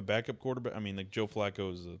 they have a backup quarterback. I mean, like Joe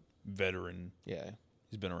Flacco is a veteran. Yeah.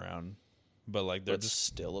 He's been around. But like they're just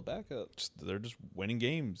still a backup. They're just winning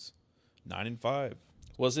games. 9-5.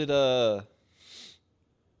 Was it was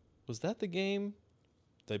that the game?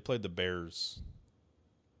 They played the Bears.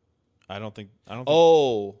 I don't think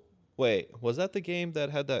Oh, wait. Was that the game that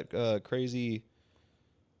had that crazy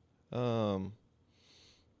last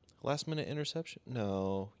minute interception?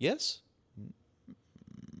 No. Yes?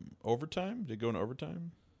 Overtime? Did it go into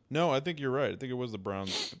overtime? No, I think you're right. I think it was the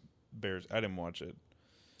Browns Bears. I didn't watch it.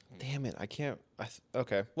 Damn it. I can't.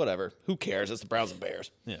 Okay, whatever. Who cares? It's the Browns and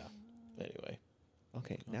Bears. Yeah. Anyway.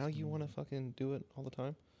 Okay, now you want to fucking do it all the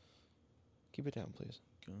time? Keep it down, please.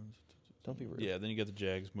 Don't be rude. Yeah, then you got the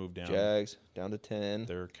Jags move down. Jags down to 10.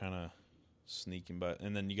 They're kind of sneaking by.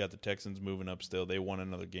 And then you got the Texans moving up still. They won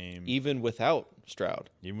another game. Even without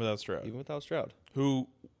Stroud. Who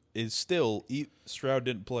is still, Stroud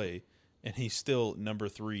didn't play, and he's still number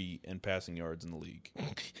 3 in passing yards in the league.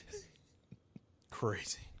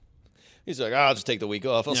 Crazy. He's like, I'll just take the week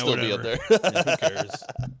off. I'll still whatever. be up there. Yeah, who cares?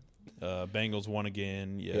 Bengals won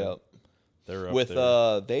again. Yeah. Yep. They're up with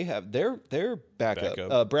there. They have their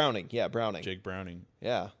backup. Browning. Yeah, Browning. Jake Browning.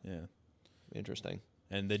 Yeah. Yeah. Interesting.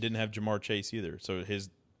 And they didn't have Jamar Chase either. So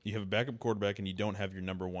you have a backup quarterback and you don't have your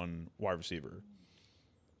number 1 wide receiver.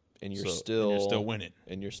 And you're still winning.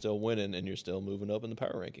 And you're still winning and you're still moving up in the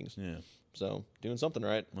power rankings. Yeah. So doing something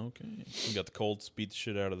right. Okay. You got the Colts beat the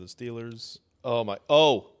shit out of the Steelers. Oh my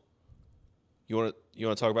You want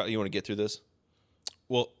to talk about? You want to get through this?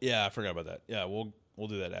 Well, yeah, I forgot about that. Yeah, we'll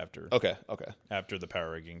do that after. Okay. After the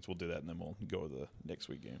power rankings, we'll do that, and then we'll go to the next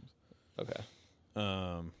week games. Okay.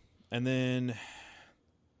 And then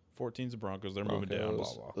 14's the Broncos. They're moving down.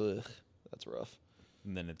 Blah blah. Ugh, that's rough.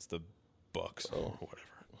 And then it's the Bucks or whatever.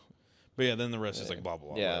 But yeah, then the rest is like blah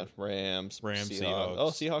blah blah. Yeah, Rams, Seahawks. Oh,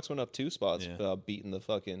 Seahawks went up 2 spots, Yeah. Beating the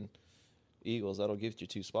fucking Eagles. That'll give you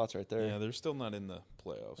 2 spots right there. Yeah, they're still not in the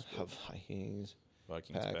playoffs. Vikings,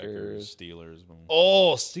 Packers, Steelers. Boom.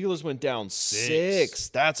 Oh, Steelers went down 6.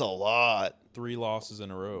 That's a lot. 3 losses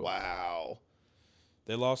in a row. Wow.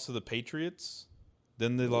 They lost to the Patriots.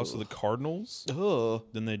 Then they lost to the Cardinals. Ugh.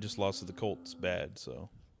 Then they just lost to the Colts. Bad, so.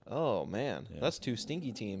 Oh, man. Yeah. That's 2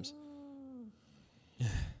 stinky teams.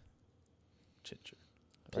 Chit-chit.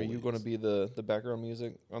 Are you going to be the background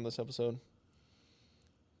music on this episode?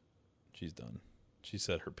 She's done. She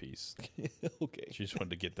said her piece. Okay. She just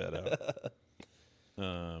wanted to get that out.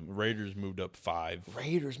 Raiders moved up 5. Wow.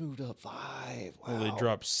 Well, they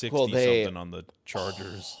dropped 60-something on the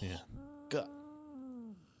Chargers. Yeah. God.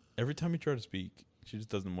 Every time you try to speak, she just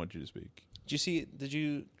doesn't want you to speak.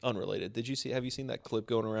 Unrelated, have you seen that clip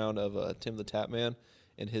going around of Tim the Tap Man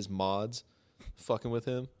and his mods fucking with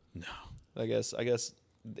him? No. I guess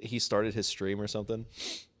he started his stream or something.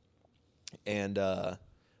 And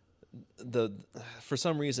for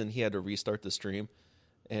some reason he had to restart the stream,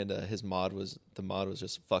 and the mod was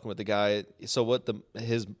just fucking with the guy. So what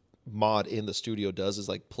his mod in the studio does is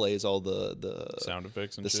like plays all the sound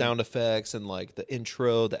effects and sound effects and like the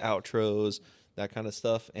intro, the outros, that kind of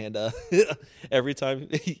stuff. And every time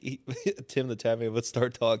Tim the Tap Man would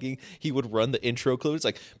start talking, he would run the intro clip. It's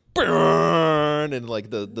like burn, and like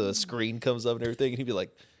the screen comes up and everything, and he'd be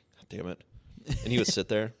like, God damn it. And he would sit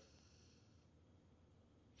there.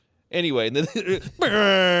 Anyway, and then it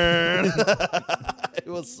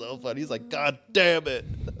was so funny. He's like, God damn it.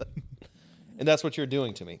 And that's what you're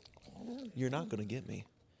doing to me. You're not going to get me.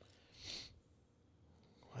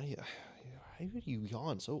 Why do you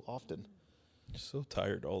yawn so often? You're so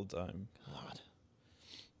tired all the time. God.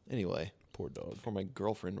 Anyway. Poor dog. Before my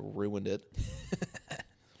girlfriend ruined it.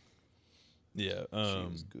 Yeah. She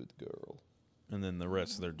was a good girl. And then the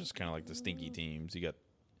rest, they're just kind of like the stinky teams. You got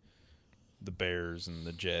the Bears and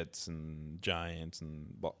the Jets and Giants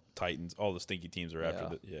and Titans. All the stinky teams are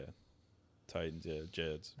after Titans,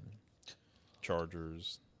 Jets,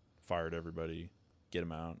 Chargers, fired everybody, get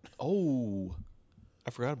them out. Oh, I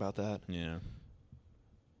forgot about that. Yeah.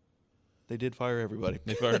 They did fire everybody.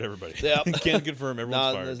 They fired everybody. Yeah. Can't confirm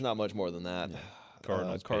everyone's fired. There's not much more than that. Yeah.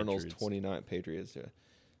 Cardinals 29, Patriots.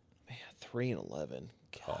 Man, 3-11.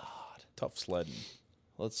 God. Tough sledding.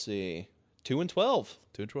 Let's see. 2-12.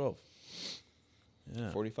 2-12.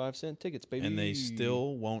 Yeah. 45-cent tickets, baby. And they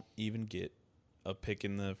still won't even get a pick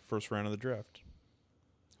in the first round of the draft.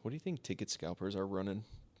 What do you think ticket scalpers are running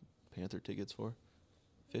Panther tickets for?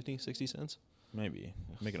 50, 60 cents? Maybe.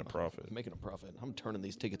 Making a profit. Making a profit. I'm turning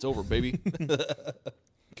these tickets over, baby. God.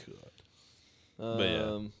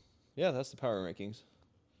 But yeah, that's the power rankings.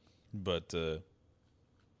 But, well,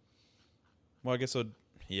 I guess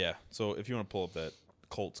yeah. So if you want to pull up that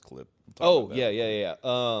Colts clip. Oh, yeah.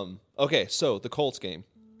 Okay, so the Colts game.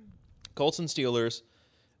 Colts and Steelers.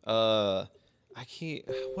 I can't.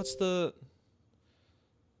 What's the.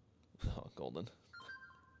 Oh, Golden.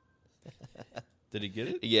 Did he get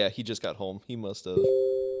it? Yeah, he just got home. He must have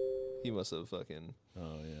fucking.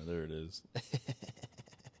 Oh, yeah, there it is.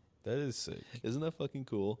 That is sick. Isn't that fucking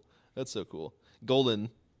cool? That's so cool. Golden,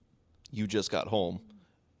 you just got home,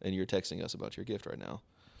 and you're texting us about your gift right now.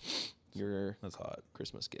 That's hot.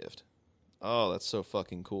 Christmas gift. Oh, that's so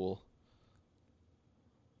fucking cool.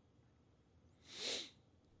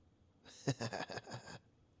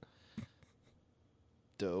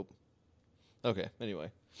 Dope. Okay,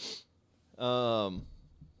 anyway.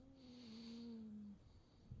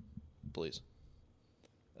 Please.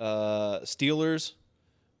 Steelers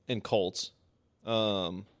and Colts.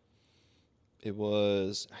 It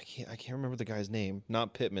was I can't remember the guy's name.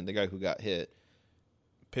 Not Pittman, the guy who got hit.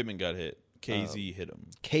 Pittman got hit. KZ hit him.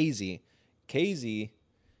 KZ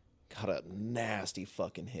got a nasty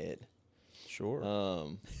fucking hit.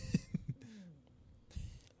 Sure.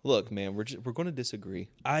 Look, man, we're going to disagree.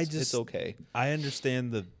 It's okay. I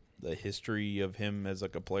understand the history of him as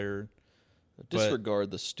like a player.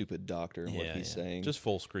 Disregard the stupid doctor and what he's saying. Just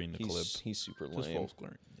full screen the clip. He's super lame. Just full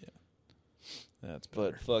screen. Yeah. That's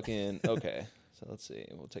better. But fucking okay. So let's see.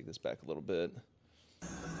 We'll take this back a little bit.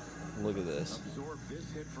 Look at this.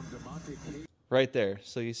 Right there.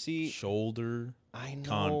 So you see shoulder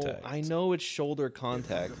contact. I know it's shoulder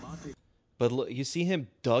contact. But look, you see him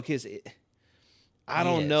duck his I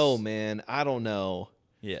don't know, man. I don't know.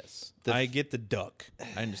 Yes. I get the duck.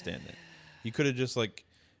 I understand that. You could have just like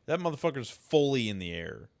that motherfucker's fully in the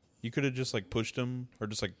air. You could have just like pushed him or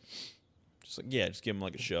just give him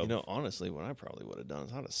like a shove. You know, honestly, what I probably would have done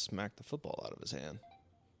is I'd have smacked the football out of his hand.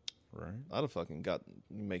 Right. I'd have fucking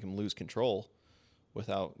make him lose control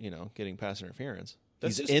without, getting pass interference.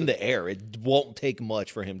 He's in the air. It won't take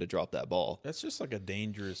much for him to drop that ball. That's just like a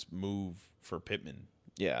dangerous move for Pittman.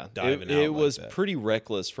 Yeah. Diving out it like was that. pretty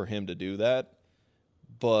reckless for him to do that.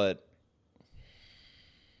 But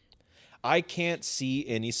I can't see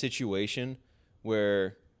any situation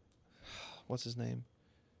where what's his name?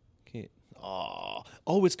 Oh,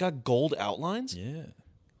 it's got gold outlines? Yeah.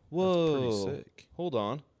 Whoa. That's pretty sick. Hold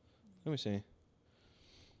on. Let me see.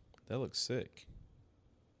 That looks sick.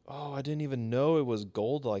 Oh, I didn't even know it was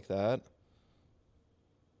gold like that.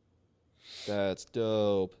 That's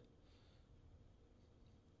dope.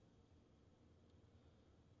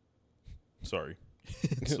 Sorry.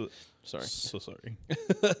 Sorry. So sorry.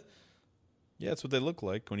 Yeah, that's what they look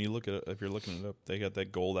like when you look at it. If you're looking it up, they got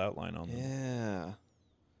that gold outline on them. Yeah.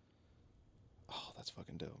 Oh, that's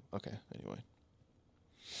fucking dope. Okay, anyway.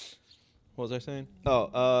 What was I saying?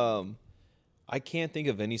 I can't think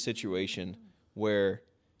of any situation where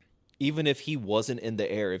even if he wasn't in the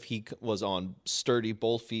air, if he was on sturdy,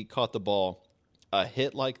 both feet, caught the ball, a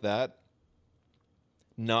hit like that,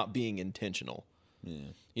 not being intentional.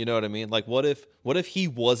 Yeah. You know what I mean? Like, what if he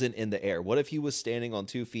wasn't in the air? What if he was standing on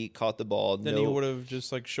 2 feet, caught the ball? Then he would have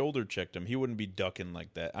just like shoulder checked him. He wouldn't be ducking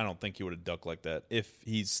like that. I don't think he would have ducked like that if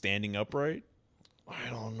he's standing upright. I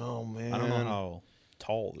don't know, man. I don't know how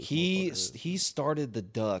tall this motherfucker is. He started the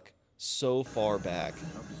duck so far back.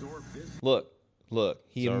 Look.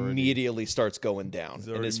 He immediately starts going down,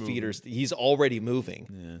 and his feet are. He's already moving.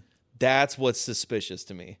 Yeah. That's what's suspicious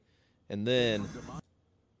to me. And then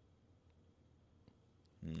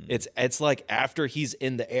it's like after he's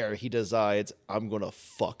in the air, he decides I'm gonna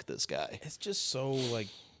fuck this guy. It's just so like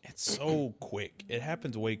it's so quick. It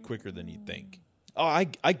happens way quicker than you think. Oh,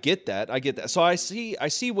 I get that. So I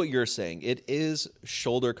see what you're saying. It is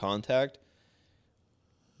shoulder contact.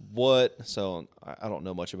 So I don't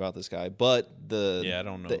know much about this guy, but I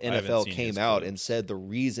don't know. The NFL came out and said the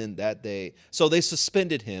reason that they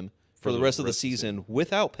suspended him for the rest of the season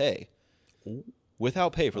without pay. Ooh.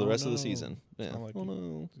 Without pay for the rest of the season. Yeah. Like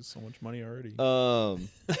no. There's so much money already.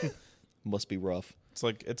 Must be rough. It's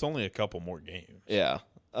like it's only a couple more games. Yeah.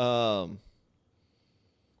 What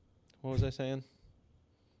was I saying?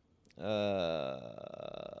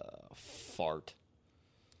 Fart.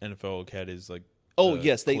 NFL had his like. Oh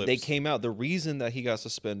yes, they clips. came out. The reason that he got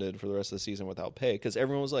suspended for the rest of the season without pay because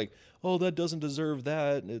everyone was like, "Oh, that doesn't deserve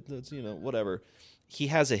that." That's whatever. He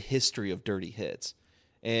has a history of dirty hits,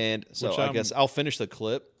 And so Which I guess I'll finish the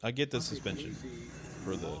clip. I get the suspension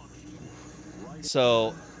for the.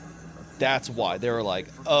 So that's why they were like,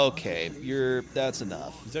 okay, that's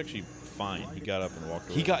enough. He's actually fine. He got up and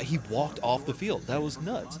walked away. He walked off the field. That was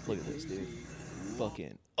nuts. Look at this, dude.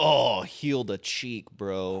 Fucking healed a cheek,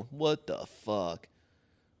 bro. What the fuck?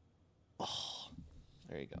 Oh,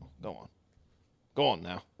 there you go. Go on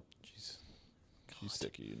now. She's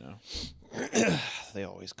sick of you now. They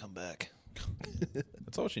always come back.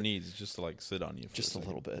 That's all she needs is just to like sit on you for Just a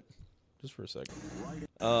little bit. Just for a second.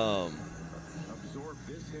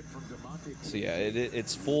 So yeah,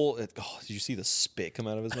 it's full. Did you see the spit come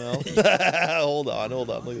out of his mouth? Hold on. Look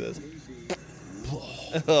at this.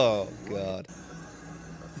 Oh god.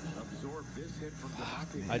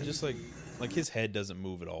 I just like his head doesn't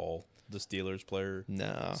move at all. The Steelers player.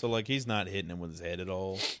 No. So like he's not hitting him with his head at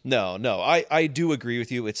all. No. I do agree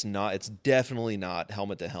with you. It's not. It's definitely not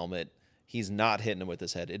helmet to helmet. He's not hitting him with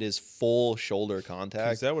his head. It is full shoulder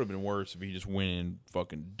contact. That would have been worse if he just went in and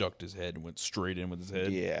fucking ducked his head and went straight in with his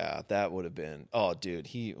head. Yeah, that would have been. Oh, dude,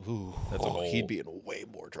 he'd be in way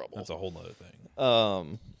more trouble. That's a whole other thing.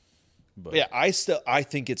 But yeah, I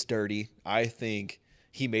think it's dirty. I think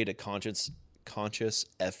he made a conscious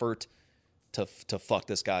effort to fuck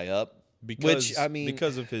this guy up. Because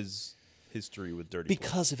of his history with dirty.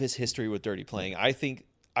 Because of his history with dirty playing, I think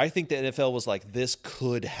the NFL was like, this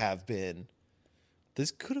could have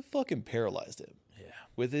fucking paralyzed him. Yeah.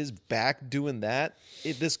 With his back doing that,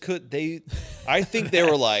 I think they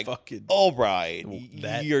were like, fucking, all right,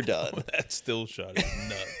 you're done. That still shot is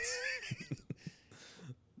nuts.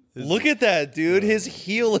 Look at that, dude. His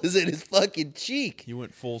heel is in his fucking cheek. He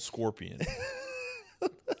went full scorpion.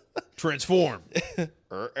 Transform.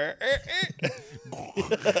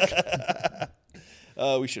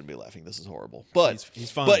 We shouldn't be laughing. This is horrible. But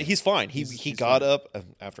he's fine. But he's fine. He got up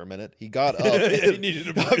after a minute. He got up. He needed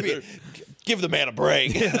a breather. Give the man a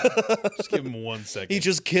break. Just give him 1 second. He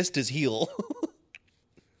just kissed his heel.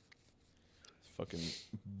 Fucking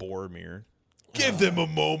Boromir. Give them a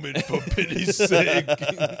moment for pity's sake.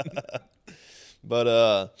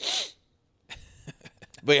 But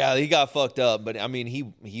yeah, he got fucked up. But I mean,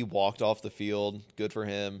 he walked off the field. Good for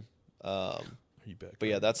him. But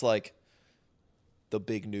yeah, that's like the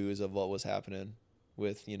big news of what was happening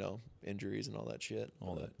with, injuries and all that shit.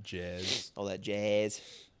 All that jazz.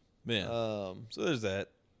 Man. So there's that.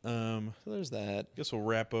 Guess we'll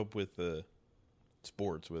wrap up with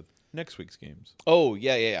sports with next week's games. Oh,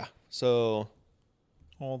 yeah. So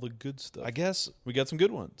all the good stuff. I guess we got some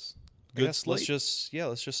good ones. Good slate.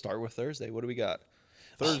 Let's just start with Thursday. What do we got?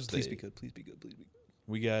 Thursday. Please be good. Please be good.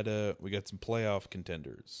 We got some playoff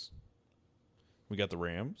contenders. We got the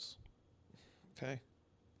Rams. Okay.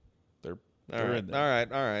 They're in there.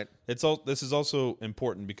 All right. This is also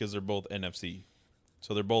important because they're both NFC.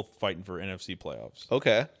 So they're both fighting for NFC playoffs.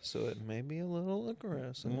 Okay. So it may be a little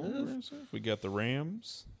aggressive. We got the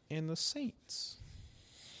Rams and the Saints.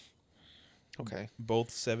 Okay. Both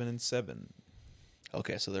 7-7.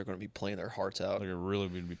 Okay, so they're going to be playing their hearts out. They're really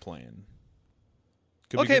going to be playing.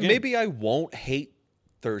 Okay, maybe I won't hate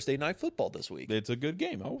Thursday Night Football this week. It's a good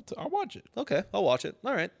game. I'll watch it. Okay, I'll watch it.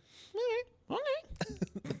 All right.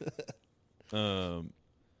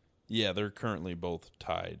 Yeah, they're currently both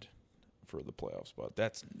tied for the playoff spot.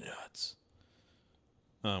 That's nuts.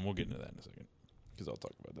 We'll get into that in a second because I'll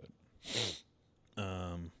talk about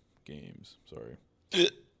that. Games. Sorry.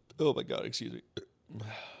 Oh my God! Excuse me.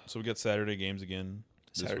 So we got Saturday games again.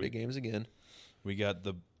 We got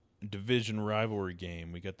the division rivalry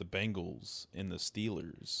game. We got the Bengals and the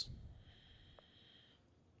Steelers.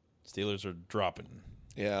 Steelers are dropping.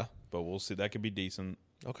 Yeah. But we'll see. That could be decent.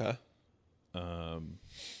 Okay. So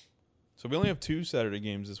we only have 2 Saturday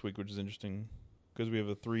games this week, which is interesting because we have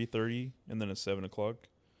a 3:30 and then a 7 o'clock.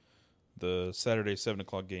 The Saturday 7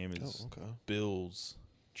 o'clock game is Bills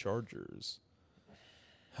Chargers.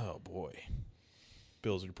 Oh boy,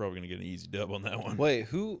 Bills are probably going to get an easy dub on that one.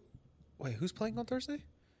 Who's playing on Thursday?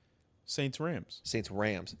 Saints Rams.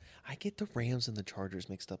 I get the Rams and the Chargers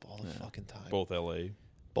mixed up all the fucking time. Both LA.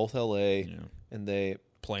 Yeah. And they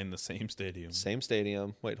play in the same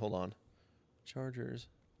stadium. Wait, hold on. Chargers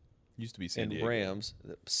used to be San and Diego. Rams,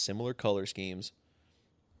 similar color schemes.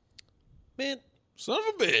 Man, son of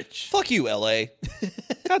a bitch! Fuck you, LA.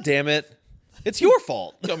 God damn it! It's your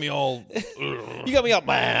fault. You got me all. You got me up,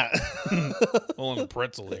 man. All on a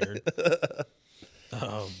pretzel here.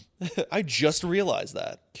 I just realized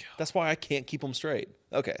that. That's why I can't keep them straight.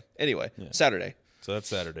 Okay. Anyway, Saturday. So that's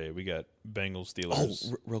Saturday. We got Bengals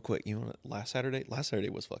Steelers. Oh, real quick. You know what? Last Saturday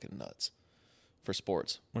was fucking nuts for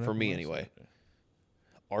sports. For me, anyway. Saturday?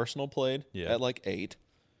 Arsenal played at like 8.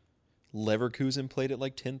 Leverkusen played at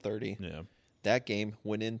like 10:30. Yeah. That game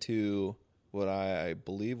went into what I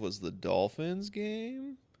believe was the Dolphins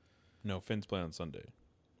game. No, Finn's playing on Sunday.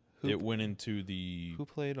 Who, it went into the who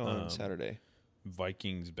played on Saturday?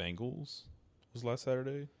 Vikings Bengals was last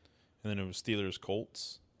Saturday, and then it was Steelers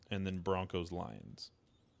Colts, and then Broncos Lions.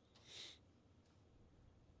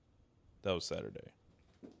 That was Saturday.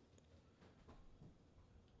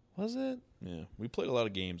 Was it? Yeah, we played a lot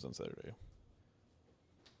of games on Saturday.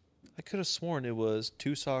 I could have sworn it was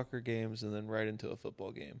 2 soccer games and then right into a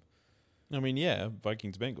football game. I mean, yeah,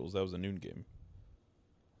 Vikings Bengals. That was a noon game.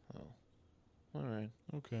 Oh, all right,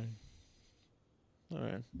 Okay. all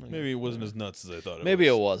right. Maybe it wasn't as nuts as I thought it was. Maybe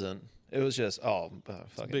it wasn't. It was just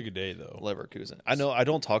It's a big day though. Leverkusen. I know I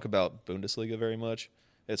don't talk about Bundesliga very much.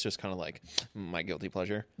 It's just kind of like my guilty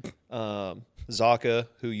pleasure. Zaka,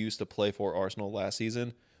 who used to play for Arsenal last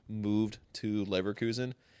season, moved to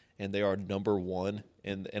Leverkusen, and they are number 1.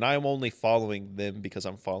 And I am only following them because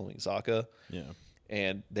I'm following Zaka. Yeah.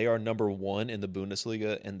 And they are number 1 in the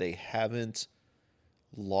Bundesliga, and they haven't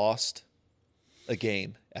lost a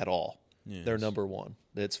game at all. Yes. They're number 1.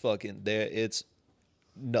 It's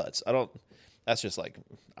nuts. That's just like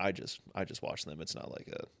I just watch them. It's not like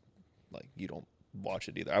you don't watch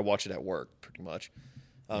it either. I watch it at work pretty much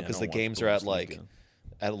because the games are at like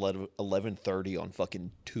at 11:30 on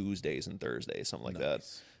fucking Tuesdays and Thursdays, something like that.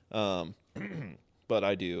 But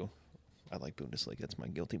I like Bundesliga. It's my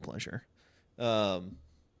guilty pleasure. But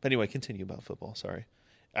anyway, continue about football. Sorry,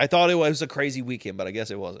 I thought it was a crazy weekend, but I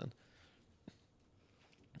guess it wasn't.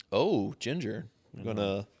 Oh, Ginger,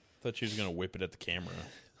 I thought she was gonna whip it at the camera.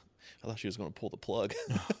 I thought she was going to pull the plug.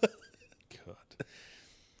 God.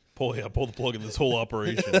 Pull the plug in this whole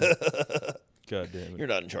operation. God damn it. You're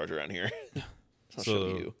not in charge around here. I'll show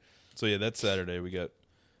you. So, yeah, that's Saturday. We got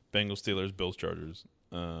Bengals, Steelers, Bills, Chargers.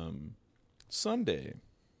 Sunday,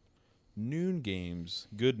 noon games,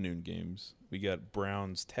 good noon games. We got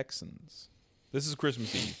Browns, Texans. This is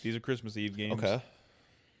Christmas Eve. These are Christmas Eve games. Okay.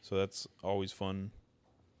 So that's always fun.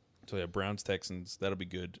 So, yeah, Browns, Texans. That'll be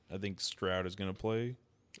good. I think Stroud is going to play.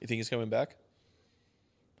 You think he's coming back?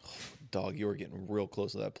 Dog, you were getting real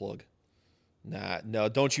close to that plug. Nah, no,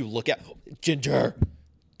 don't you look at Ginger.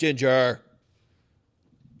 Ginger.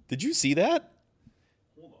 Did you see that?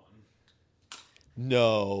 Hold on.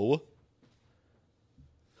 No.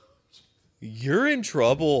 You're in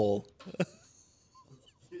trouble.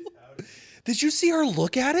 Did you see her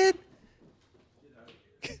look at it?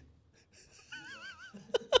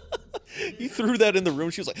 You threw that in the room.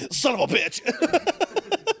 She was like, son of a bitch.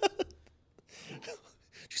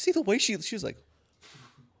 Did you see the way she was like,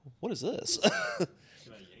 what is this? Can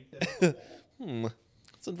I yank that?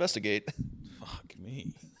 Let's investigate. Fuck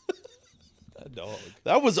me. That dog.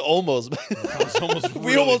 That was almost. We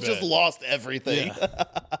really almost bad. just lost everything. Yeah.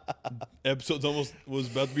 Episode's almost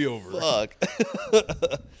was about to be over. Fuck.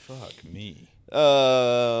 Fuck me.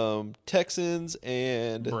 Texans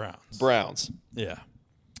and Browns. Yeah.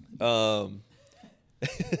 Um.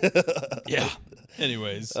 Yeah.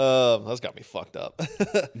 Anyways, That's got me fucked up.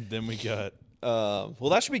 then we got. Well,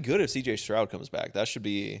 that should be good if CJ Stroud comes back. That should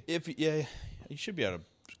be He should be out of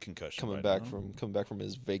concussion. coming back from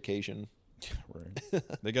his vacation. Right.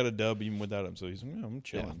 They got a dub even without him, so he's I'm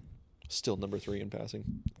chilling. Yeah. Still number 3 in passing,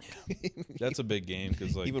 That's a big game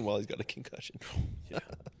because even while he's got a concussion. Yeah,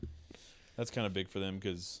 that's kind of big for them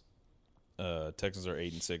because Texans are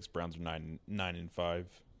 8-6, Browns are 9-5, and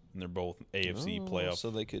they're both AFC playoff. So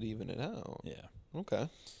they could even it out. Yeah. Okay.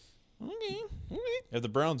 If the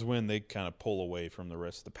Browns win, they kind of pull away from the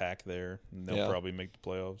rest of the pack there, and they'll probably make the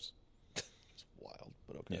playoffs. It's wild,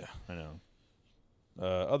 but okay. Yeah, I know.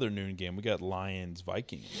 Other noon game, we got Lions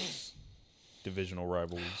Vikings, divisional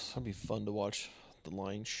rivals. That'd be fun to watch the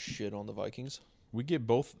Lions shit on the Vikings. We get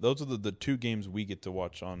both. Those are the 2 games we get to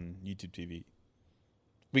watch on YouTube TV.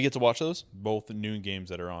 We get to watch those? Both the noon games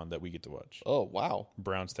that are on that we get to watch. Oh, wow.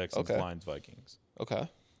 Browns, Texans, Okay. Lions, Vikings. Okay.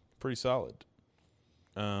 Pretty solid.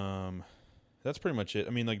 That's pretty much it. I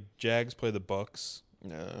mean, like Jags play the Bucks.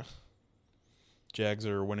 Nah. Jags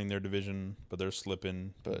are winning their division, but they're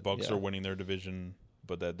slipping. But, Bucks yeah. are winning their division,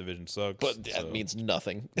 but that division sucks. But that means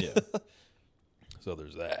nothing. Yeah. So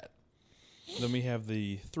there's that. Then we have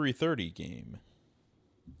the 3:30 game.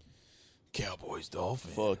 Cowboys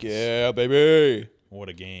Dolphins. Fuck yeah, baby. What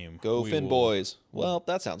a game. Go We Finn will- boys. Well,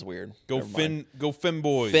 that sounds weird. Go Never Finn. mind. Go Finn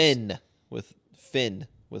boys. Finn with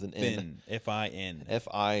an N. Finn. F-I-N.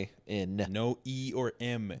 F-I-N. No E or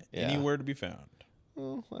M Yeah. anywhere to be found.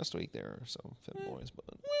 Well, last week there were some Finn boys, but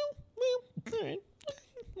all right.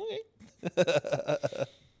 Okay.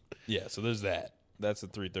 Yeah, so there's that. That's the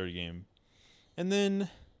 3:30 game. And then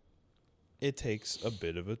it takes a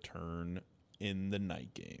bit of a turn in the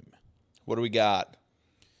night game. What do we got?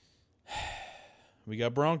 We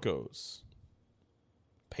got Broncos,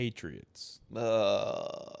 Patriots,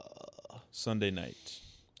 Sunday night.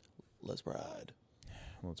 Let's ride.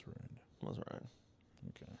 Let's ride. Let's ride.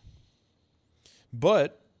 Okay.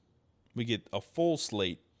 But we get a full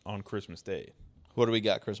slate on Christmas Day. What do we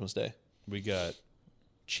got Christmas Day? We got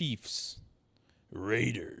Chiefs,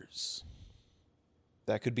 Raiders.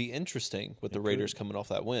 That could be interesting with the Raiders coming off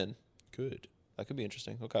that win. Could. That could be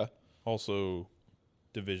interesting. Okay. Also,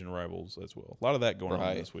 division rivals as well. A lot of that going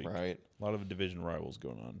on this week. Right. A lot of division rivals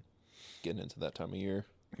going on. Getting into that time of year.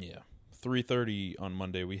 Yeah. 3:30 on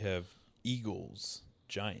Monday, we have Eagles,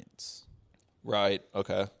 Giants. Right.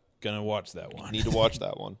 Okay. Gonna watch that one. Need to watch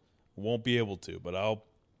that one. Won't be able to, but I'll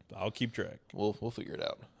keep track. We'll figure it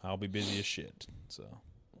out. I'll be busy as shit. So.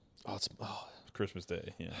 It's Christmas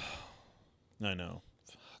Day. Yeah. I know.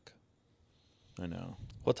 Fuck. I know.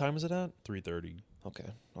 What time is it at? 3:30.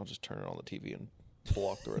 Okay. I'll just turn it on the TV and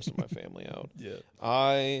block the rest of my family out. Yeah.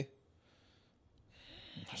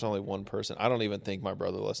 There's only one person. I don't even think my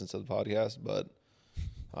brother listens to the podcast, but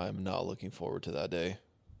I'm not looking forward to that day.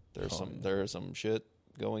 There is some shit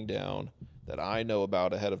going down that I know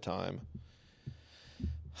about ahead of time.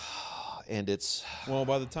 And it's... Well,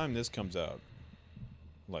 by the time this comes out,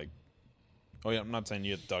 like... Oh, yeah, I'm not saying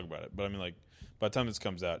you have to talk about it, but I mean, like, by the time this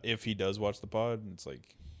comes out, if he does watch the pod, it's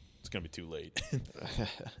like, it's going to be too late.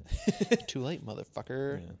 Too late,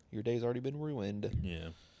 motherfucker. Yeah. Your day's already been ruined. Yeah.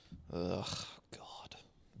 Ugh, God.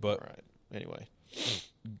 But... All right. Anyway.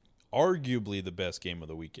 Arguably the best game of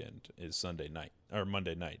the weekend is Sunday night, or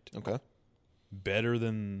Monday night. Okay. Better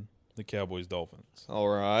than the Cowboys-Dolphins. All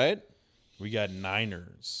right. We got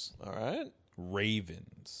Niners. All right.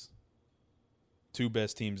 Ravens. Two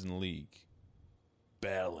best teams in the league.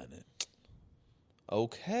 Battling it.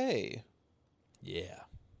 Okay. Yeah.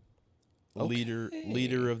 Okay.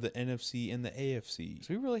 Leader of the NFC and the AFC.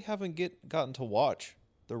 So we really haven't gotten to watch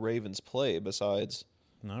the Ravens play besides...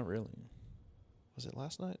 Not really. Was it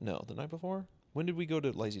last night? No, the night before? When did we go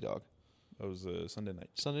to Lazy Dog? That was Sunday night.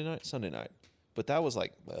 Sunday night? Sunday night. But that was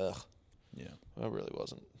like, ugh. Yeah. That really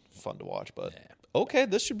wasn't fun to watch, but... Yeah. Okay,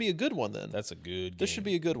 this should be a good one then. That's a good game. This should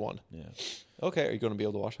be a good one. Yeah. Okay, are you going to be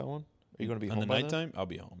able to watch that one? Are you going to be home on the by nighttime? then? I'll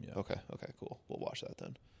be home, yeah. Okay, cool. We'll watch that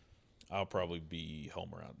then. I'll probably be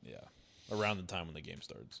home around the time when the game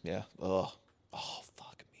starts. Yeah. Ugh. Oh,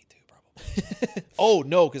 fuck. Me too, probably. Oh,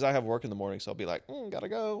 no, because I have work in the morning, so I'll be like, gotta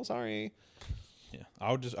go. Sorry. Yeah.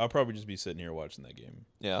 I'll probably just be sitting here watching that game.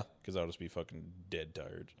 Yeah. Because I'll just be fucking dead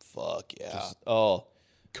tired. Fuck yeah. Just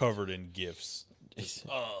covered in gifts.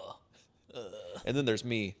 And then there's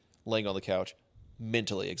me laying on the couch,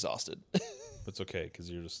 mentally exhausted. It's okay because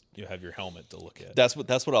you have your helmet to look at. That's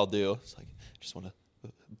what I'll do. It's like I just want to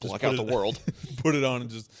block out the world. Put it on and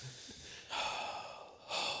just.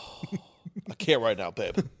 I can't right now,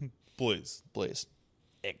 babe. Please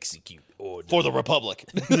execute order for the Republic.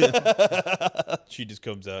 She just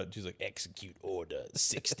comes out. And she's like, execute order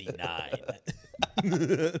 69.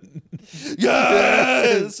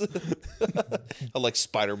 Yes. I like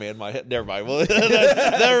Spider-Man. My head. Never mind.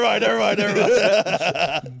 Never mind.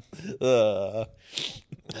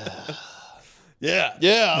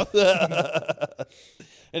 Yeah.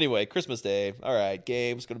 Anyway, Christmas Day. All right,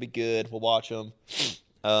 game's gonna be good. We'll watch them.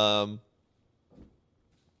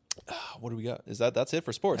 What do we got? That's it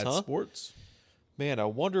for sports? That's huh? Sports. Man, I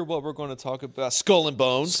wonder what we're going to talk about. Skull and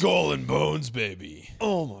Bones. Skull and Bones, baby.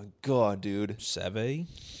 Oh my god, dude. Seve.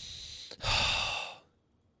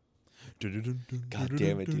 God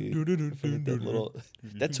damn it, dude.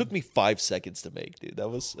 That took me 5 seconds to make, dude. That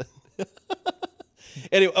was.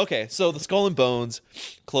 Anyway, okay. So the Skull and Bones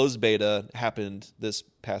closed beta happened this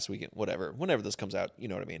past weekend. Whenever this comes out, you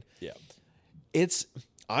know what I mean. Yeah.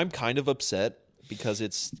 I'm kind of upset because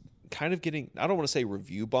it's kind of getting, I don't want to say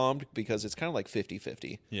review bombed because it's kind of like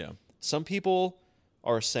 50-50. Yeah. Some people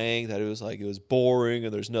are saying that it was boring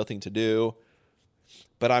and there's nothing to do.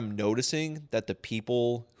 But I'm noticing that the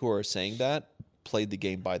people who are saying that played the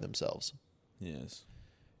game by themselves. Yes.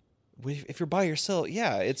 If you're by yourself,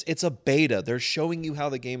 yeah, it's a beta. They're showing you how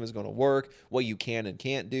the game is going to work, what you can and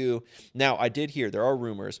can't do. Now, I did hear there are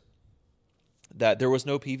rumors that there was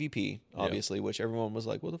no PvP, obviously, which everyone was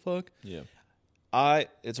like, what the fuck? Yeah.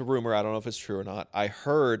 It's a rumor. I don't know if it's true or not. I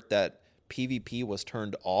heard that PvP was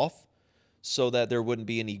turned off so that there wouldn't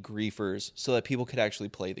be any griefers, so that people could actually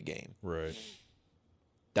play the game. Right.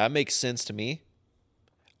 That makes sense to me.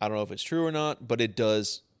 I don't know if it's true or not, but it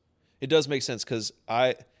does make sense because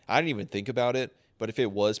I didn't even think about it. But if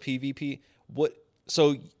it was PvP,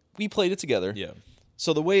 so we played it together. Yeah.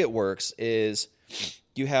 So the way it works is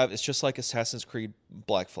it's just like Assassin's Creed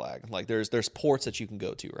Black Flag. Like there's ports that you can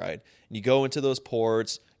go to, right? And you go into those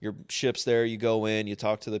ports, your ship's there, you go in, you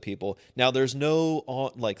talk to the people. Now there's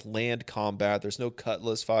no like land combat, there's no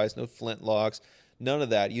cutlass fights, no flintlocks, none of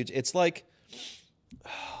that. It's like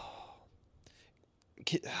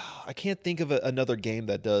I can't think of another game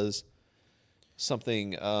that does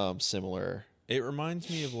something similar. It reminds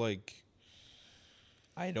me of like,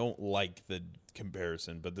 I don't like the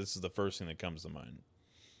comparison, but this is the first thing that comes to mind.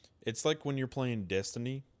 It's like when you're playing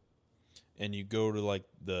Destiny and you go to like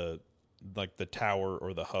the tower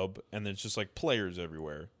or the hub and there's just like players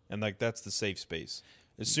everywhere and like that's the safe space.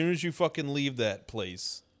 As soon as you fucking leave that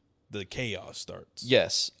place, the chaos starts.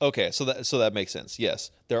 Yes. Okay, so that makes sense.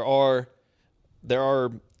 Yes. There are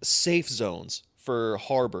safe zones for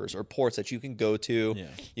harbors or ports that you can go to. Yeah.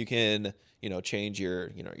 You can, change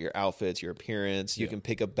your outfits, your appearance. You can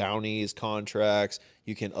pick up bounties, contracts.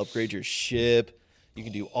 You can upgrade your ship. You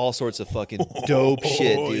can do all sorts of fucking dope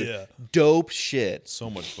shit, dude. Yeah. Dope shit. So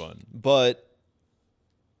much fun. But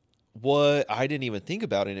what I didn't even think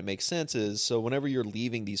about, and it makes sense, is so whenever you're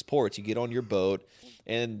leaving these ports, you get on your boat,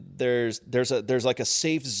 and there's like a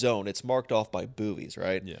safe zone. It's marked off by buoys,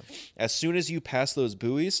 right? Yeah. As soon as you pass those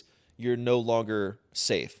buoys, you're no longer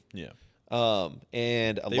safe. Yeah.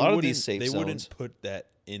 And a lot of these safe zones, they wouldn't put that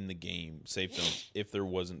in the game, safe zones, if there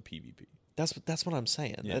wasn't PvP. That's what I'm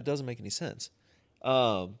saying. Yeah. That doesn't make any sense.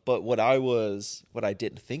 But what I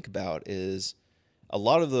didn't think about is a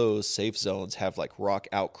lot of those safe zones have like rock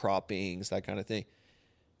outcroppings, that kind of thing.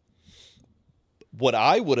 What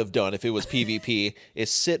I would have done if it was PvP is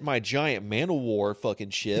sit my giant Man of War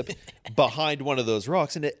fucking ship behind one of those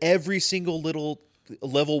rocks, and at every single little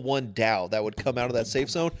level 1 Dow that would come out of that safe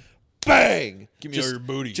zone, bang! Give me all your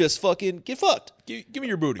booty. Just fucking get fucked. Give me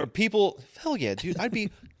your booty. Or people, hell yeah, dude, I'd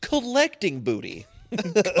be collecting booty.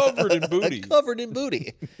 Covered in booty. Covered in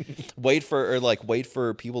booty. wait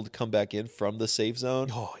for people to come back in from the safe zone.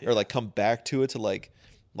 Oh, yeah. Or like come back to it to like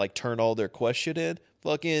turn all their quest shit in.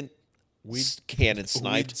 Fucking cannon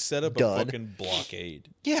sniped. We'd set up done. A fucking blockade.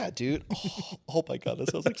 Yeah, dude. Oh my god, that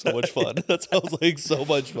sounds like so much fun. That sounds like so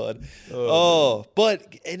much fun.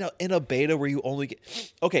 But in a beta where you only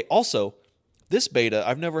get also, this beta,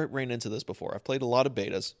 I've never ran into this before. I've played a lot of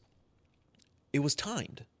betas. It was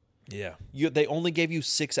timed. Yeah. They only gave you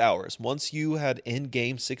 6 hours. Once you had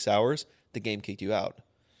in-game 6 hours, the game kicked you out.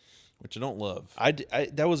 Which I don't love.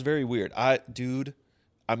 That was very weird. The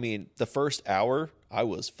first hour, I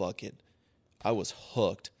was hooked. I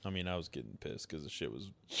was getting pissed because the shit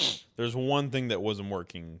was... There's one thing that wasn't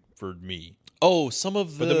working for me. Oh, some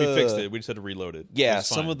of the... But then we fixed it. We just had to reload it. Yeah,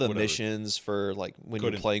 some of the missions for like when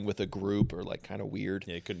you're playing with a group are like kind of weird.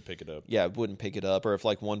 Yeah, you couldn't pick it up. Yeah, it wouldn't pick it up. Or if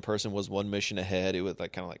like one person was one mission ahead, it would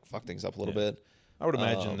like kind of like fuck things up a little bit. I would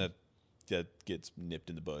imagine that gets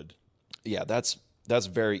nipped in the bud. Yeah, that's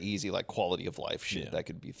very easy, like quality of life shit that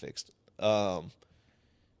could be fixed. I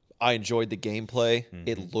enjoyed the gameplay. Mm-hmm.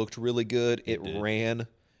 It looked really good. It ran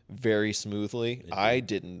very smoothly. I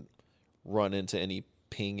didn't run into any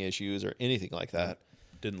ping issues or anything like that.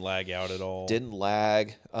 Didn't lag out at all. Didn't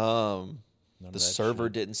lag. The server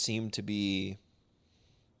didn't seem to be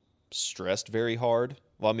stressed very hard.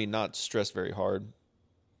 Well, not stressed very hard,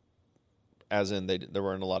 as in there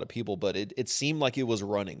weren't a lot of people, but it seemed like it was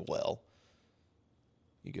running well.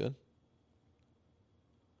 You good?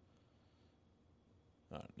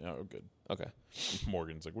 No, we're good. Okay.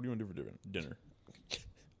 Morgan's like, what do you want to do for dinner?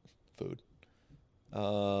 Food.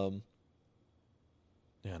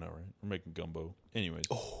 Yeah, I know, right? We're making gumbo. Anyways.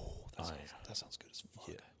 Oh, that sounds good as fuck.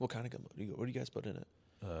 Yeah. What kind of gumbo? What do you guys put in it?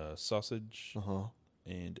 Sausage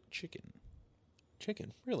and chicken.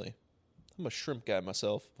 Chicken? Really? I'm a shrimp guy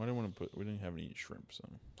myself. We didn't have any shrimp, so.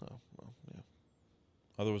 Oh, well, yeah.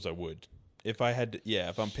 Otherwise, I would. If I had to,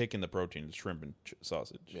 if I'm picking the protein, it's shrimp and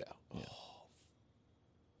sausage. Yeah. Yeah. Oh,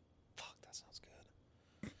 fuck, that sounds good.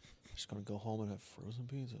 I'm just going to go home and have frozen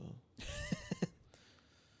pizza.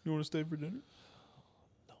 You want to stay for dinner?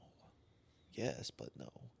 No. Yes, but no.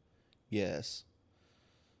 Yes.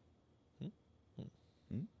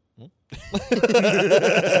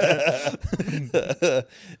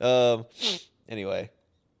 Anyway.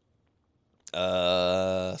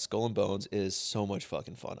 Skull and Bones is so much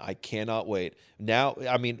fucking fun. I cannot wait. Now,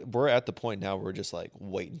 we're at the point now where we're just like,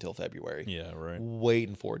 wait until February. Yeah, right.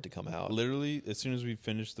 Waiting for it to come out. Literally, as soon as we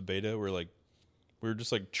finished the beta, we're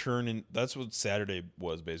just like churning. That's what Saturday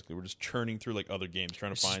was basically. We're just churning through like other games,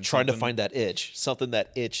 trying to find that itch, something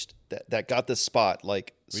that itched that got this spot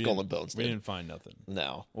like Skull and Bones. We didn't find nothing.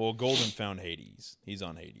 No. Well, Golden found Hades. He's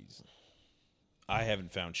on Hades. I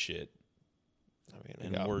haven't found shit. I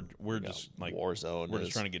mean, And we're just like Warzone. We're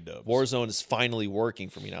just trying to get dubs. Warzone is finally working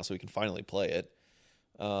for me now, so we can finally play it.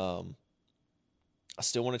 I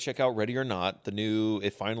still want to check out Ready or Not.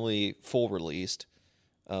 It finally full released.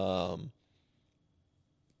 There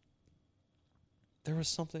was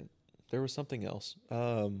something else.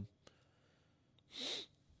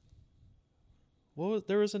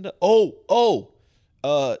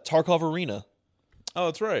 Tarkov Arena. Oh,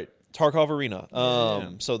 that's right. Tarkov Arena.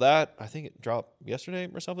 Yeah. So that, I think it dropped yesterday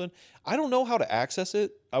or something. I don't know how to access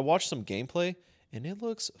it. I watched some gameplay and it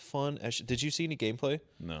looks fun. Did you see any gameplay?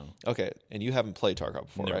 No. Okay. And you haven't played Tarkov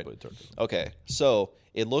before, Never right? played Tarkov. Okay. So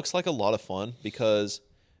it looks like a lot of fun because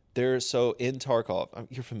in Tarkov,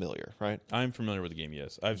 you're familiar, right? I'm familiar with the game,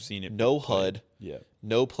 yes. I've seen it. No HUD. Yeah.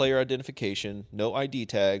 No player identification. No ID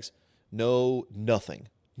tags. No nothing.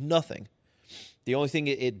 Nothing. The only thing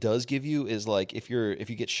it does give you is like if you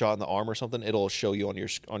get shot in the arm or something, it'll show you on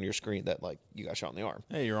your screen that like you got shot in the arm.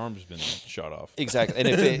 Hey, your arm's been shot off. Exactly. And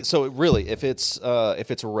if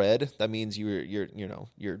it's red, that means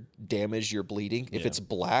you're damaged, you're bleeding. If it's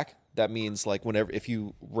black, that means like if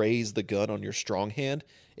you raise the gun on your strong hand,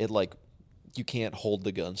 it like you can't hold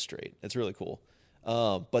the gun straight. It's really cool.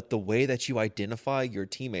 But the way that you identify your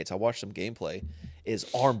teammates, I watched some gameplay, is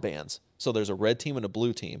armbands. So there's a red team and a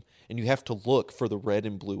blue team, and you have to look for the red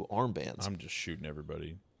and blue armbands. I'm just shooting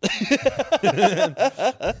everybody. That's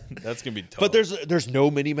gonna be tough. But there's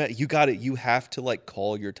no mini map. You got it. You have to like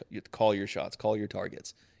call your shots, call your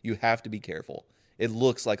targets. You have to be careful. It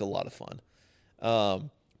looks like a lot of fun,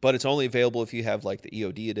 but it's only available if you have like the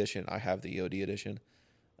EOD edition. I have the EOD edition.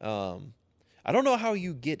 I don't know how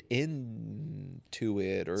you get into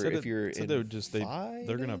it, or if you're in they're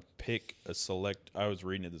gonna pick a select. I was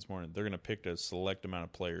reading it this morning. They're gonna pick a select amount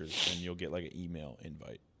of players, and you'll get like an email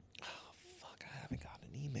invite. Oh fuck! I haven't got an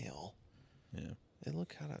email. Yeah, it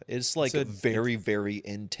looked kind of. It's like very very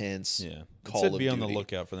intense. Yeah, Call of be on the Duty.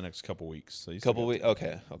 lookout for the next couple weeks. So couple weeks.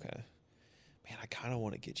 Okay. Man, I kind of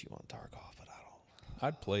want to get you on Tarkov, but I don't.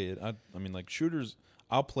 I'd play it. I mean, like shooters.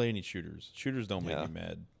 I'll play any shooters. Shooters don't make me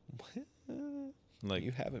mad. Like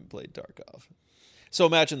you haven't played Tarkov. So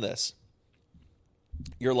imagine this.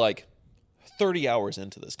 You're like 30 hours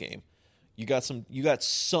into this game. You got some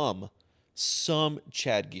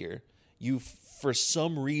Chad gear. You for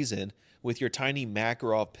some reason with your tiny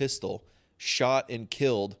Makarov pistol shot and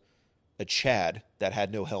killed a Chad that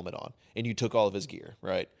had no helmet on, and you took all of his gear,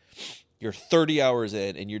 right? You're 30 hours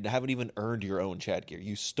in and you haven't even earned your own Chad gear.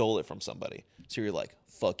 You stole it from somebody. So you're like,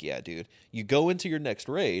 fuck yeah, dude. You go into your next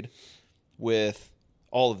raid with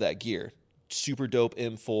all of that gear. Super dope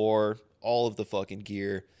M4, all of the fucking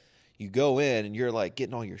gear. You go in and you're like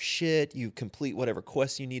getting all your shit. You complete whatever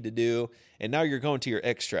quests you need to do. And now you're going to your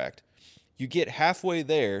extract. You get halfway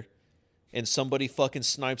there and somebody fucking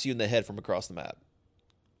snipes you in the head from across the map.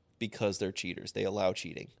 Because they're cheaters. They allow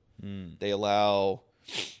cheating. They allow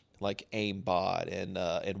like aimbot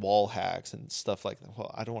and wall hacks and stuff like that.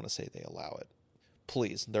 Well, I don't want to say they allow it.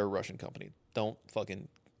 Please, they're a Russian company. Don't fucking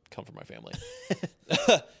come for my family.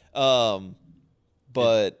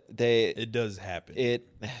 But it does happen. It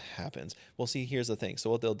happens. Well, see, here's the thing.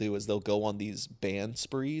 So what they'll do is they'll go on these ban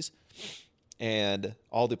sprees, and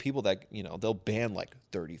all the people that, they'll ban like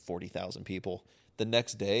 30, 40,000 people. The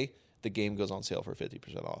next day, the game goes on sale for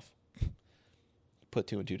 50% off. Put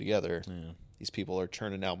two and two together. Yeah. These people are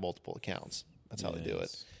churning out multiple accounts. That's how they do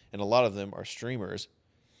it. And a lot of them are streamers.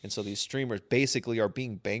 And so these streamers basically are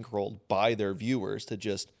being bankrolled by their viewers to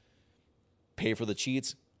just pay for the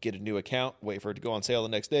cheats, get a new account, wait for it to go on sale the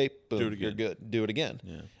next day, boom, you're good. Do it again.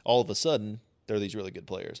 Yeah. All of a sudden, they're these really good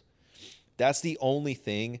players. That's the only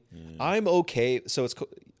thing. I'm okay. So it's,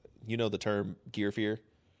 the term gear fear?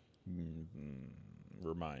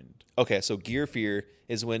 Remind. Okay, so gear fear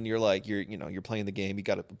is when you're like, you're playing the game, you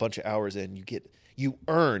got a bunch of hours in, you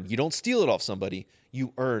earn, you don't steal it off somebody,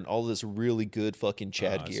 you earn all of this really good fucking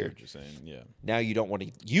Chad gear. I see what you're saying, yeah. Now you don't want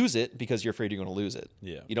to use it because you're afraid you're going to lose it.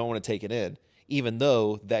 Yeah. You don't want to take it in, even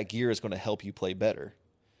though that gear is going to help you play better.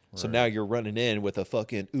 Right. So now you're running in with a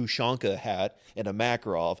fucking Ushanka hat and a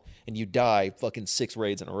Makarov, and you die fucking 6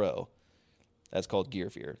 raids in a row. That's called gear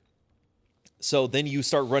fear. So then you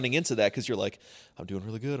start running into that because you're like, I'm doing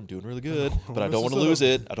really good, but I don't want to lose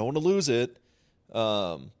it. I don't want to lose it.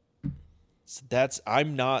 So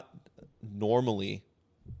I'm not normally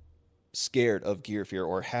scared of gear fear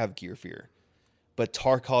or have gear fear, but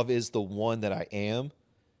Tarkov is the one that I am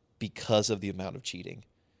because of the amount of cheating.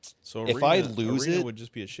 So if I lose Arena it, would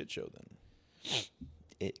just be a shit show then.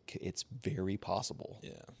 It's very possible.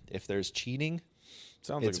 Yeah. If there's cheating,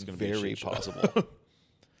 sounds like it's going to be very possible.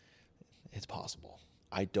 It's possible.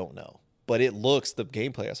 I don't know. But the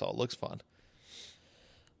gameplay I saw looks fun.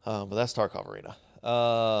 But that's Tarkov Arena.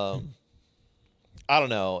 I don't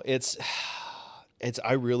know.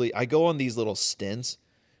 I go on these little stints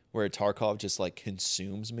where Tarkov just like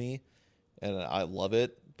consumes me, and I love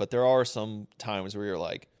it. But there are some times where you're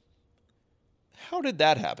like, how did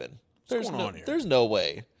that happen? What's going on here? There's no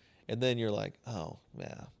way. And then you're like, oh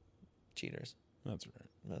yeah, cheaters. That's right.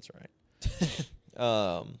 That's right.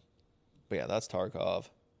 But yeah, that's Tarkov.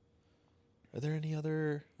 Are there any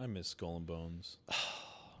other? I miss Skull and Bones.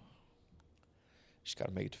 Just got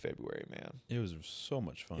to make it to February, man. It was so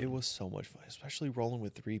much fun. It was so much fun, especially rolling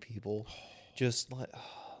with 3 people. Just like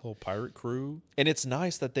whole pirate crew. And it's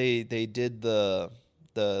nice that they did the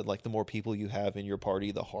like the more people you have in your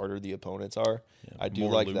party, the harder the opponents are. Yeah, I do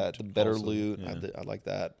like that. The better also, loot. Yeah. I like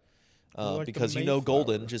that. Like because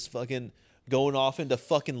Golden just fucking going off into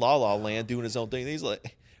fucking La La Land doing his own thing. He's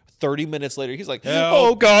like 30 minutes later, he's like, help.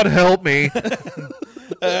 Oh God, help me.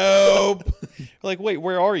 Help. Like, wait,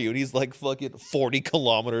 where are you? And he's like fucking 40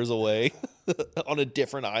 kilometers away on a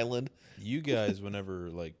different island. You guys, whenever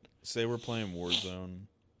like say we're playing Warzone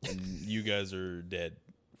and you guys are dead,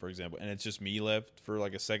 for example, and it's just me left for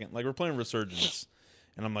like a second, like we're playing Resurgence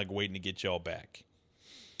and I'm like waiting to get y'all back.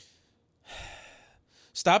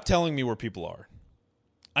 Stop telling me where people are.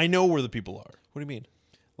 I know where the people are. What do you mean?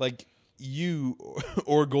 Like you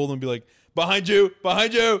or Golden be like, behind you. Oh,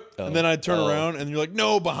 and then I'd turn around and you're like,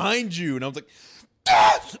 no, behind you. And I was like,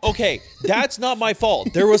 ah! Okay, that's not my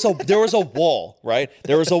fault. There was a wall, right?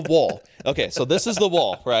 There was a wall. Okay, so this is the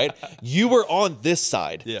wall, right? You were on this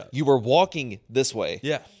side. Yeah. You were walking this way.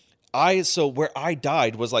 Yeah. So where I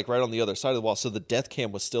died was like right on the other side of the wall. So the death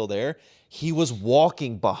cam was still there. He was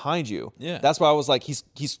walking behind you. Yeah. That's why I was like, he's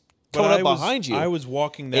coming up behind you. I was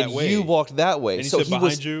walking that way. And you walked that way. And he so said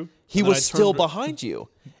behind you. He was still behind you.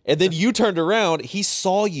 And then you turned around. He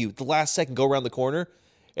saw you the last second go around the corner.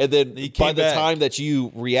 And then by the time that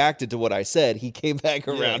you reacted to what I said, he came back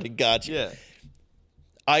around and got you. Yeah.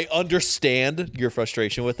 I understand your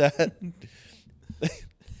frustration with that.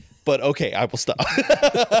 But okay, I will stop.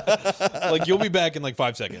 Like you'll be back in like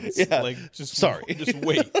 5 seconds. Yeah. Like just sorry. Just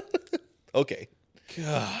wait. Okay.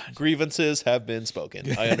 God. Grievances have been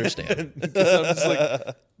spoken. I understand. I'm just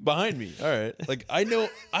like behind me. All right. Like I know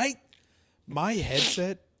my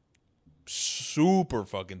headset super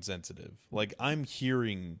fucking sensitive. Like I'm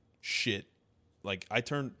hearing shit. Like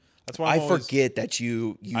that's why I forget that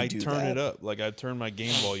you I do turn that. it up. Like I turn my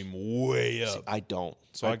game volume way up. See, I don't.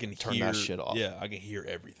 So I can turn hear that shit off. Yeah, I can hear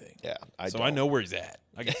everything. Yeah. I know where he's at.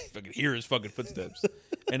 I can hear his fucking footsteps.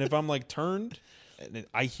 And if I'm like turned and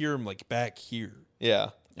I hear him like back here. Yeah.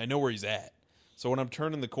 I know where he's at. So when I'm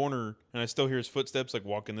turning the corner and I still hear his footsteps like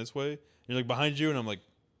walking this way, you're like behind you, and I'm like,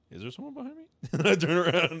 is there someone behind me? And I turn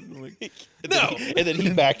around and I'm like, no. And then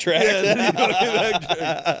he backtracked.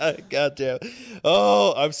 God damn.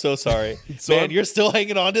 Oh, I'm so sorry. So man, you're still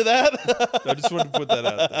hanging on to that? I just wanted to put that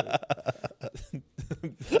out there.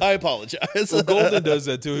 I apologize. Well, Golden does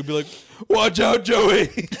that too. He'd be like, watch out, Joey.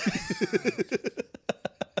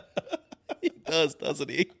 He does, doesn't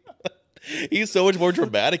he? He's so much more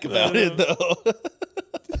dramatic about it, though.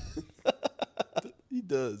 He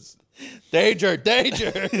does. Danger.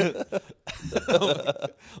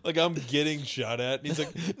 Like I'm getting shot at, and he's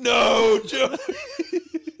like, no, Joey.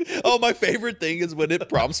 Oh, my favorite thing is when it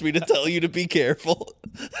prompts me to tell you to be careful.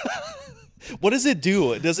 What does it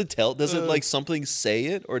do? Does it like something say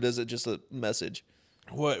it, or does it just a message?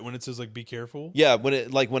 What, when it says like be careful? Yeah,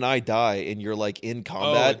 when I die and you're like in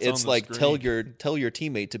combat, it's like tell your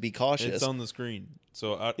teammate to be cautious. It's on the screen.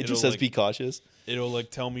 So it just says be cautious. It'll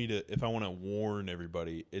like tell me to, if I want to warn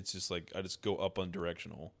everybody, it's just like I just go up on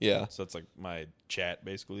directional. Yeah. So that's like my chat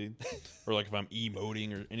basically. Or like if I'm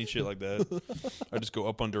emoting or any shit like that, I just go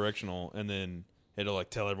up on directional and then it'll like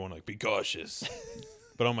tell everyone like be cautious.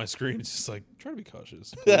 But on my screen, it's just like, try to be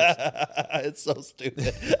cautious. It's so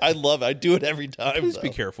stupid. I love it. I do it every time. Please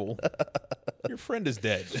be careful. Your friend is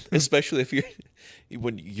dead. Especially if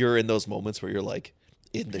when you're in those moments where you're like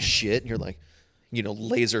in the shit and you're like,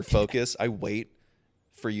 laser focus. I wait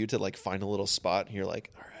for you to like find a little spot and you're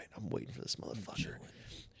like, all right, I'm waiting for this motherfucker.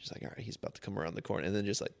 She's like, all right, he's about to come around the corner. And then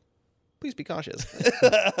just like, please be cautious.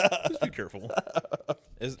 Please be careful.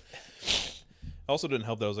 Also didn't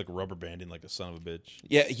help that I was like rubber banding like a son of a bitch.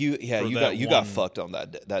 Yeah, you got fucked on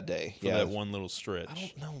that day. For that one little stretch. I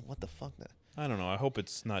don't know what the fuck that. I don't know. I hope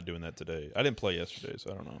it's not doing that today. I didn't play yesterday,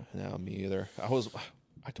 so I don't know. No, me either. I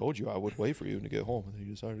told you I would wait for you to get home, and then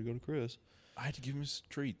you decided to go to Chris. I had to give him his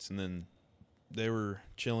treats, and then they were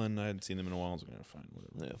chilling. I hadn't seen them in a while. I was like, fine,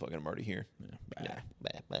 whatever. Yeah, fucking I'm already here. Yeah.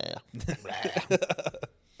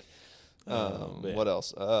 What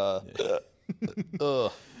else?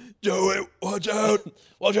 Joey, watch out.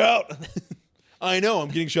 Watch out! I know, I'm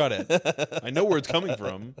getting shot at. I know where it's coming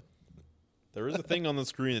from. There is a thing on the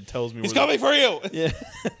screen that tells me He's coming for you! Yeah.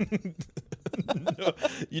 No,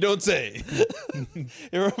 you don't say.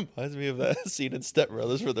 It reminds me of that scene in Step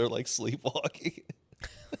Brothers where they're like sleepwalking.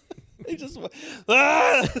 They just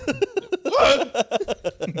ah!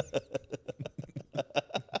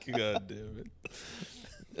 God damn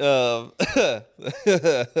it.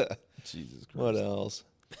 Jesus Christ. What else?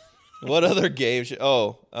 What other game?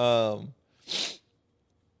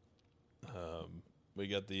 We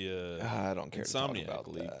got the I don't care Insomniac to talk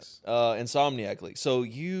about leaks. that. Insomniac League. So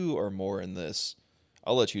you are more in this.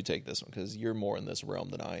 I'll let you take this one because you're more in this realm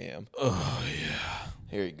than I am. Oh yeah.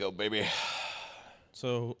 Here you go, baby.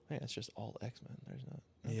 So Man, it's just all X-Men. There's not.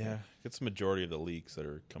 yeah, it's the majority of the leaks that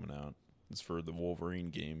are coming out. It's for the Wolverine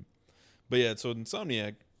game. But yeah, so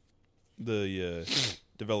Insomniac, the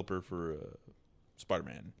developer for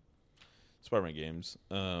Spider-Man games,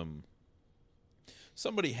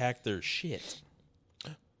 somebody hacked their shit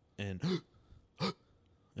and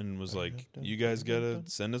was like, you guys gotta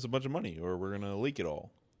send us a bunch of money or we're gonna leak it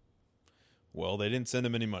all. Well, they didn't send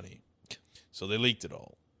them any money, so they leaked it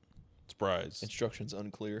all. Surprise. Instructions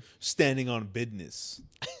unclear. Standing on business,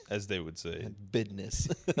 as they would say. Business.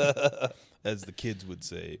 As the kids would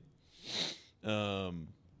say. And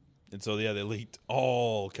so yeah, they leaked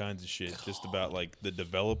all kinds of shit just about like the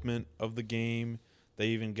development of the game. They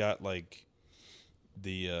even got like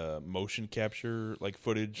the motion capture like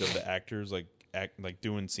footage of the actors like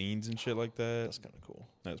doing scenes and shit like that. That's kind of cool.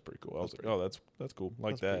 That's pretty cool. I was like, oh, that's cool.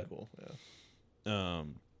 Like That's that. pretty cool. Yeah.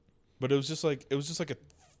 But it was just like a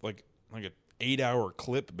 8-hour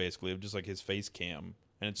clip basically of just like his face cam,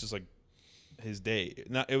 and it's just like his day.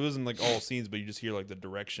 Not it wasn't like all scenes, but you just hear like the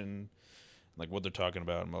direction, like what they're talking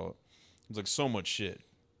about. And it's like so much shit,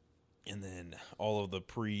 and then all of the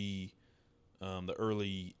the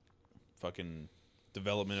early fucking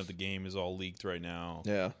development of the game is all leaked right now.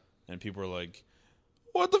 Yeah. And people are like,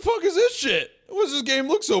 what the fuck is this shit? Why does this game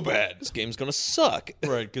look so bad? This game's gonna suck.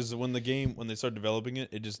 Right, because when they start developing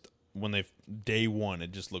it, day one,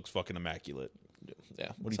 it just looks fucking immaculate.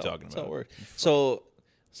 Yeah. What are you talking about? So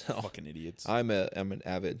Fucking idiots. I'm an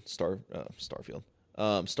avid Star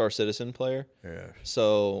Citizen player. Yeah.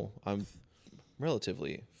 So I'm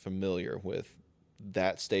relatively familiar with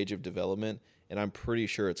that stage of development, and I'm pretty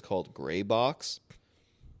sure it's called Gray Box,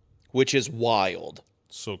 which is wild.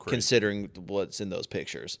 So crazy. Considering what's in those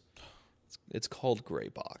pictures. It's called Gray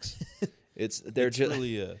Box. It's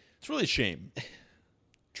really a shame.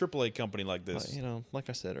 AAA company like this, like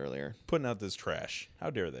I said earlier, putting out this trash. How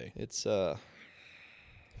dare they? It's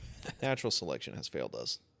natural selection has failed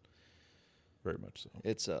us. Very much so.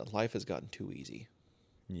 It's life has gotten too easy.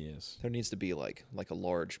 Yes. There needs to be like a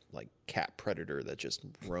large like cat predator that just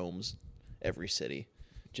roams every city,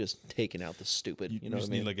 just taking out the stupid. You know what I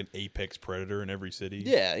mean? Need like an apex predator in every city.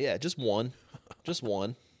 Yeah, just one,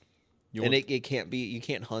 and it can't be. You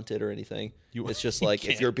can't hunt it or anything. It's just like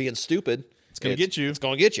if you're being stupid, it's gonna get you. It's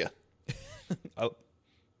gonna get you. I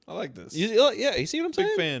like this. You see what I'm saying?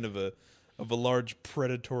 Big fan of a large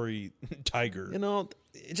predatory tiger.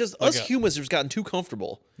 It's just like us humans have gotten too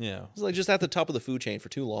comfortable. Yeah, it's like just at the top of the food chain for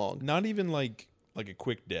too long. Not even like a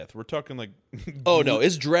quick death. We're talking like oh no,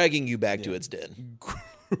 it's dragging you back to its den.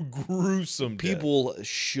 Gruesome. People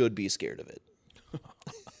should be scared of it.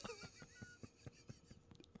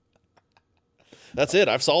 That's it.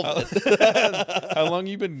 I've solved it. How long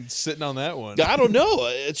you been sitting on that one? I don't know.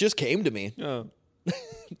 It just came to me. Oh.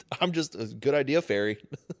 I'm just a good idea fairy.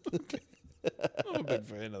 I'm a big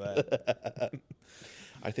fan of that.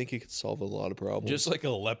 I think you could solve a lot of problems. Just like a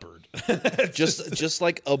leopard. just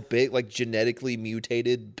like a big, like genetically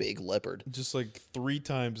mutated big leopard. Just like 3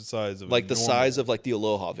 times the size of like the size of like the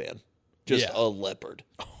Aloha van. Just a leopard.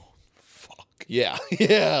 Oh, fuck. Yeah.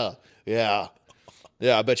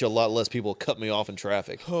 Yeah, I bet you a lot less people cut me off in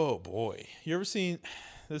traffic. Oh boy. You ever seen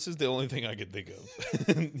this is the only thing I could think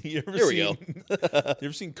of. Here we go. You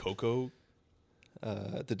ever seen Coco?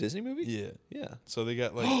 The Disney movie? Yeah. Yeah. So they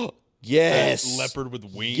got like yes, leopard with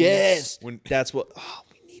wings. Yes. That's what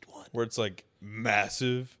we need one. Where it's like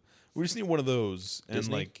massive. We just need one of those. Disney? And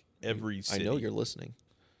like every city. I know you're listening.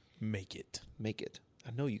 Make it. I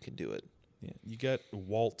know you can do it. Yeah, you got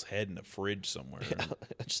Walt's head in a fridge somewhere. Yeah,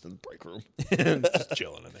 just in the break room. Just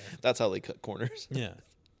chilling in there. That's how they cut corners. Yeah.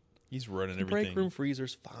 He's running the everything. Break room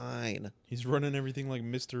freezer's fine. He's running everything like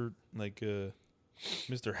Mr.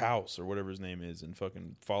 House or whatever his name is in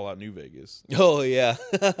fucking Fallout New Vegas. Oh, yeah.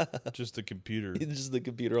 Just a computer. Just the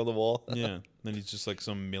computer on the wall. Yeah. Then he's just like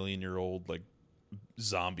some million-year-old like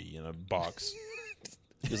zombie in a box.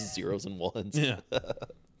 Just zeros and ones. Yeah.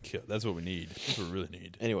 Yeah, that's what we need. That's what we really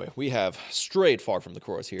need. Anyway, we have strayed far from the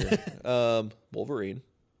course here. Wolverine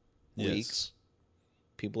leaks.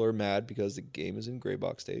 People are mad because the game is in gray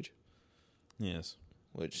box stage. Yes.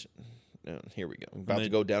 Which, here we go. I'm about to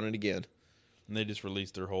go down it again. And they just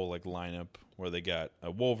released their whole lineup where they got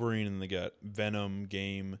a Wolverine and they got Venom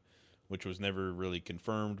game, which was never really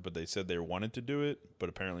confirmed, but they said they wanted to do it, but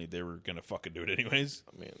apparently they were gonna fucking do it anyways.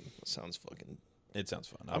 I mean, it sounds fucking. It sounds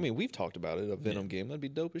fun. I mean, we've talked about it. A Venom game that'd be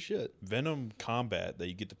dope as shit. Venom combat that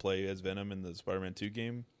you get to play as Venom in the Spider-Man 2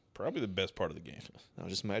 game, probably the best part of the game. Now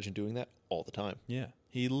just imagine doing that all the time. Yeah,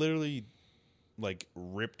 he literally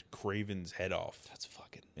ripped Craven's head off. That's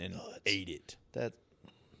fucking and nuts. Ate it. That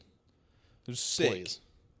it was sick. Please.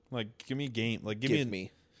 Give me a game.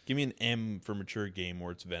 Give me an M for mature game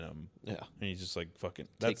where it's Venom. Yeah, and he's just fucking.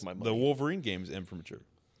 Take my money. The Wolverine game is M for mature.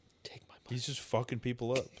 Take my money. He's just fucking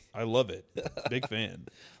people up. I love it. Big fan.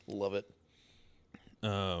 Love it.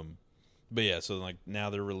 But yeah, so now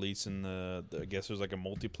they're releasing the I guess there's a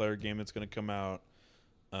multiplayer game that's going to come out.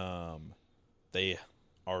 They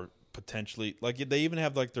are potentially they even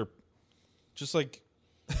have their just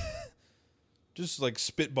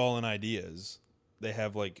spitballing ideas. They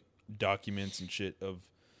have documents and shit of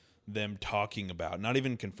them talking about, not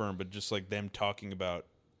even confirmed, but just them talking about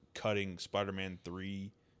cutting Spider-Man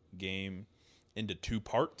 3 game into 2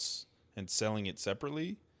 parts and selling it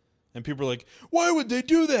separately. And people are like, why would they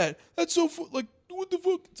do that? That's so what the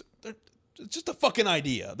fuck? It's just a fucking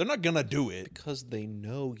idea. They're not gonna do it because they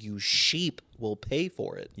know you sheep will pay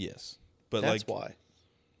for it. Yes, but that's why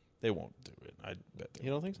they won't do it. I bet.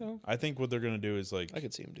 You don't think so? I think what they're gonna do is I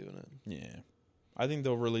could see them doing it. Yeah, I think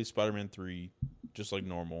they'll release Spider-Man 3 just like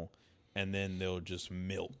normal, and then they'll just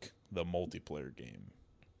milk the multiplayer game.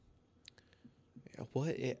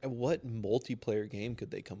 What multiplayer game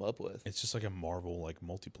could they come up with? It's just a Marvel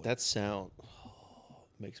multiplayer. That sound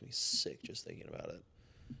makes me sick just thinking about it.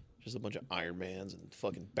 Just a bunch of Iron Mans and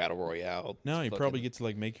fucking Battle Royale. No, you probably get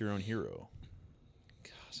to make your own hero.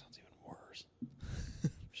 God, sounds even worse.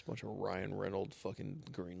 Just a bunch of Ryan Reynolds fucking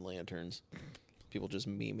Green Lanterns. People just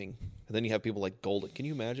memeing. And then you have people like Golden. Can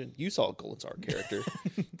you imagine? You saw Golden's art character.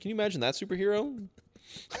 Can you imagine that superhero?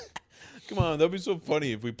 Come on, that'd be so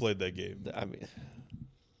funny if we played that game. I mean,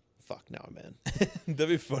 fuck now, man. That'd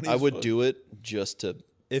be funny. I would do it just to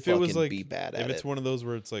if it was be bad at it. If it's one of those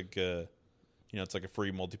where it's it's a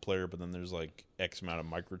free multiplayer, but then there's X amount of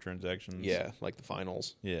microtransactions. Yeah, like the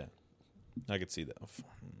finals. Yeah, I could see that.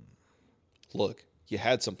 Look, you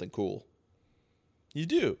had something cool. You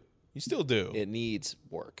do. You still do. It needs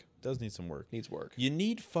work. It does need some work. Needs work. You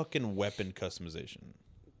need fucking weapon customization.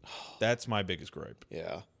 That's my biggest gripe.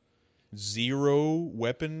 Yeah. Zero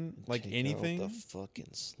weapon, Take anything. out the fucking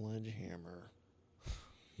sledgehammer.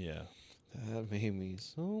 Yeah. That made me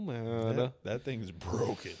so mad. That thing's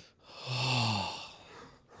broken.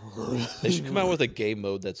 They should come out with a game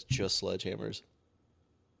mode that's just sledgehammers.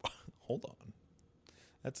 Hold on.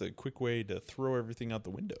 That's a quick way to throw everything out the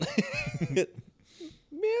window.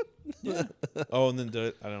 Yeah. Oh, and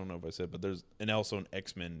then I don't know if I said, but there's also an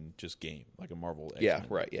X-Men just game, a Marvel X-Men. Yeah,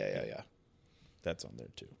 right. Yeah. That's on there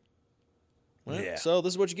too. Well, yeah. So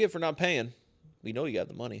this is what you get for not paying. We know you got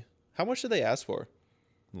the money. How much did they ask for?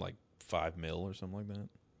 $5 million or something like that.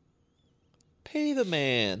 Pay the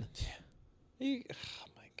man. Yeah.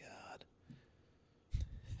 Oh my god.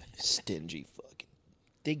 Stingy fucking.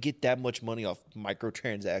 They get that much money off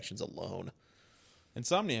microtransactions alone.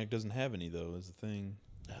 Insomniac doesn't have any though. Is the thing.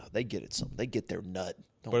 No, they get it. They get their nut.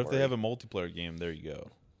 Don't worry. If they have a multiplayer game, there you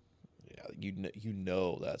go. Yeah, you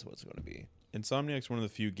know that's what it's going to be. Insomniac's one of the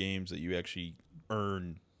few games that you actually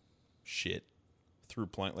earn shit through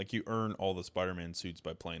playing. You earn all the Spider-Man suits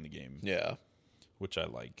by playing the game. Yeah, which I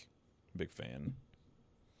like. Big fan.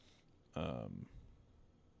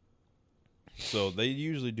 So they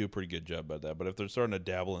usually do a pretty good job about that. But if they're starting to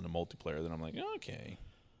dabble into multiplayer, then I'm like, okay,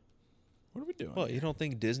 what are we doing? Well, you don't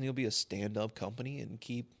think Disney will be a stand-up company and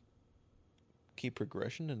keep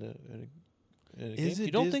progression in a game?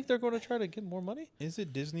 You don't think they're going to try to get more money? Is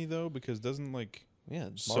it Disney though? Because doesn't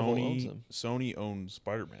Marvel owns them. Sony owns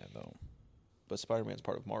Spider-Man though, but Spider-Man's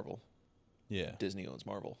part of Marvel. Yeah, Disney owns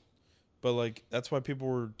Marvel. But that's why people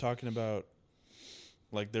were talking about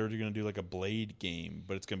they're going to do a Blade game,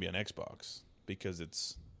 but it's going to be on Xbox because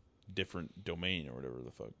it's different domain or whatever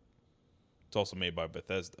the fuck. It's also made by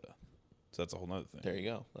Bethesda. So that's a whole nother thing. There you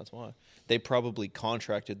go. That's why. They probably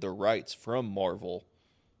contracted the rights from Marvel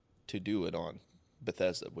to do it on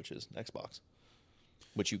Bethesda, which is Xbox,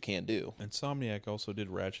 which you can do. Insomniac also did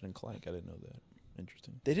Ratchet and Clank. I didn't know that.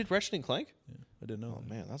 Interesting. They did Ratchet and Clank? Yeah, I didn't know. Oh,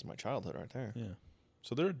 man, that's my childhood right there. Yeah.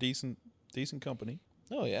 So they're a decent company.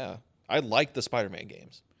 Oh, yeah. I like the Spider-Man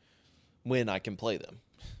games. when I can play them.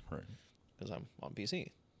 Right. Because I'm on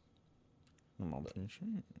PC. I'm on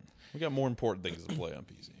PC. We got more important things to play on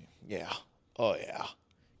PC. Yeah. Oh, yeah.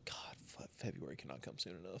 God, February cannot come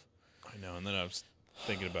soon enough. I know. And then I was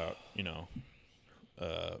thinking about,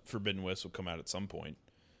 Forbidden West will come out at some point.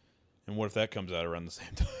 And what if that comes out around the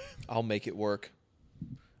same time? I'll make it work.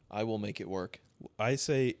 I will make it work. I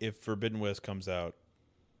say if Forbidden West comes out,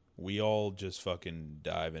 we all just fucking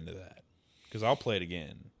dive into that. Because I'll play it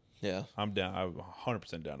again. Yeah. I'm down. I'm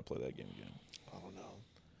 100% down to play that game again. I don't know.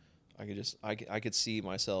 I could see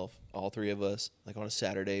myself, all three of us, like on a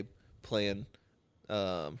Saturday playing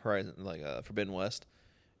Horizon, like Forbidden West,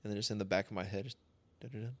 and then just in the back of my head, just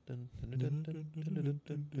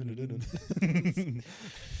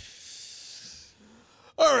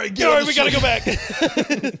all right, we gotta go back.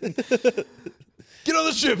 Get on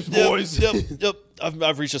the ships, boys. Yep.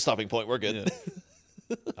 I've reached a stopping point. We're good.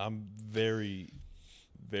 Yeah. I'm very,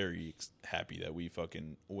 very happy that we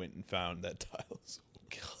fucking went and found that tile.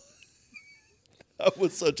 That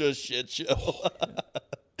was such a shit show.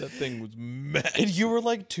 That thing was mad. And you were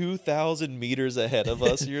like 2,000 meters ahead of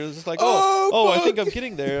us. You're just like, I think I'm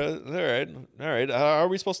getting there. All right. How are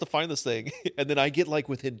we supposed to find this thing? And then I get like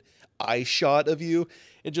within eye shot of you,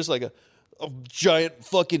 and just like a giant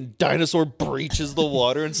fucking dinosaur breaches the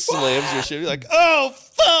water and slams your ship. You're like, oh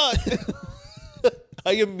fuck!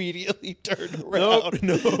 I immediately turned around.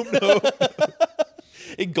 No.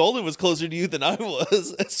 And Golden was closer to you than I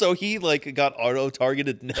was, so he like got auto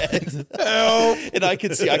targeted next. Help! And I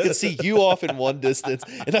could see you off in one distance,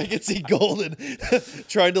 and I could see Golden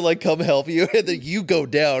trying to like come help you, and then you go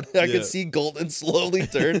down. I could see Golden slowly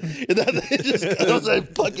turn, and then it just goes and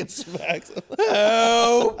fucking smacks him.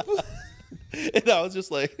 Help! And I was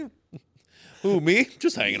just like, "Who, me?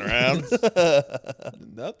 Just hanging around."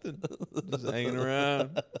 Nothing. Just hanging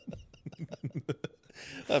around.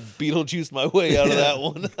 I Beetlejuiced my way out of that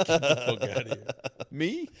one. Get the fuck out of here.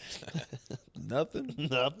 Me? Nothing.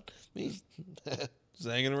 Nothing. Me. Just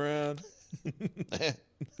hanging around. God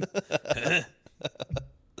damn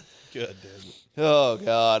it. Oh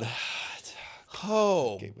God.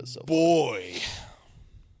 Oh So boy.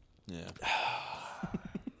 Yeah.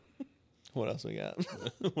 What else we got?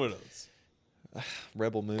 What else?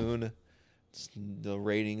 Rebel Moon. The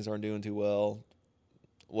ratings aren't doing too well.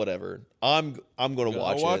 Whatever. I'm going to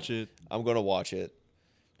watch it. I'm going to watch it.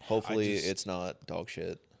 Hopefully it's not dog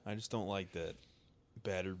shit. I just don't like that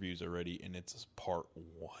bad reviews already, and it's part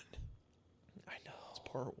 1. I know. It's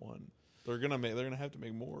part 1. They're gonna have to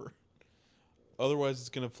make more. Otherwise, it's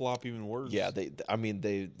gonna flop even worse. Yeah,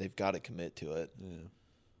 they've got to commit to it. Yeah.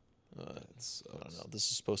 I don't know. This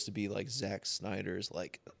is supposed to be like Zack Snyder's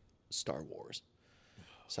like Star Wars.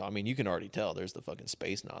 So I mean, you can already tell there's the fucking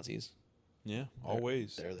space Nazis. Yeah,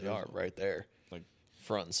 always. There they are, right there, like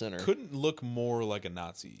front and center. Couldn't look more like a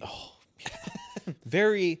Nazi. Oh,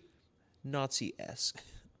 very Nazi-esque.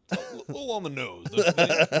 A little on the nose.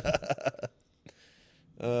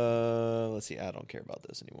 Let's see. I don't care about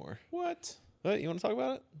this anymore. What? You want to talk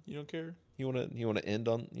about it? You don't care? You want to end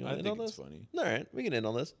on? I think it's funny. All right, we can end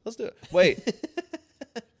on this. Let's do it. Wait.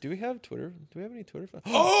 Do we have Twitter? Do we have any Twitter?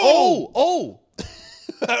 Oh!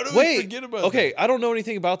 How did we forget about that? Okay, I don't know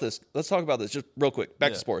anything about this. Let's talk about this just real quick.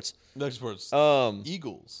 Back to sports. Back to sports.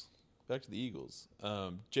 Eagles. Back to the Eagles.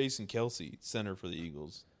 Jason Kelsey, center for the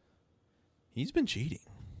Eagles. He's been cheating.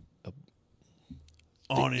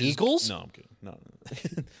 On his Eagles? No, I'm kidding. No.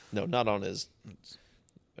 No, not on his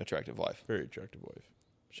attractive wife. Very attractive wife.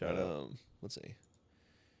 Shout out. Let's see.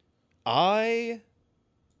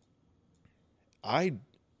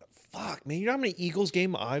 Fuck, man. You know how many Eagles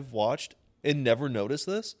game I've watched and never noticed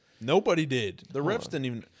this? Nobody did. The refs didn't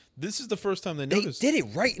even. This is the first time they noticed. They did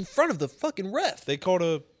it right in front of the fucking ref. They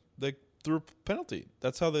threw a penalty.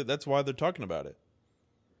 That's why they're talking about it.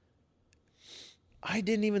 I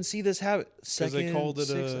didn't even see this happen. Because they called it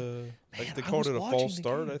they called it a false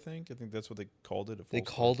start. I think that's what they called it. They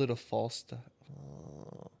called it a false start.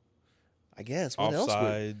 I guess.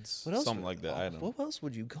 Offsides. What else? Something like that. I don't know. What else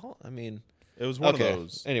would you call? I mean, it was one of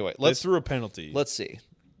those. Anyway, they threw a penalty. Let's see.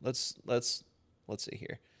 Let's see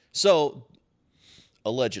here. So,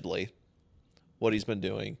 allegedly, what he's been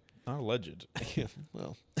doing. Not alleged.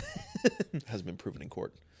 Well, has been proven in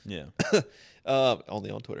court. Yeah.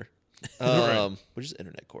 Only on Twitter. Right. Which is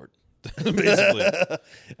internet court. Basically.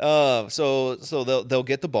 So they'll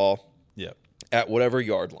get the ball. Yeah. At whatever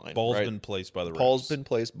yard line. Ball's been placed by the refs. Ball's been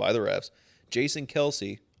placed by the refs. Jason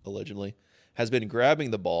Kelsey, allegedly, has been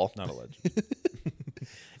grabbing the ball. Not alleged.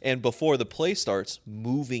 And before the play starts,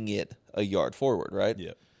 moving it a yard forward, right?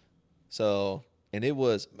 Yeah. So, and it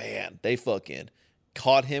was, man, they fucking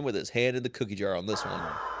caught him with his hand in the cookie jar on this one.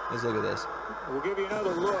 Let's look at this. We'll give you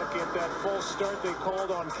another look at that false start they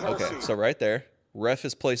called on Kelsey. Okay, so right there, ref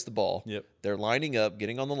has placed the ball. Yep. They're lining up,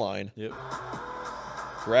 getting on the line. Yep.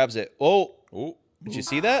 Grabs it. Oh. Oh. Did you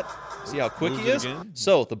see that? See how quick Moves he it is? again.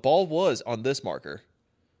 So the ball was on this marker.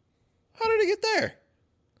 How did it get there?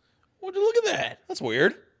 Would you look at that? That's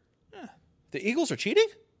weird. Yeah. The Eagles are cheating?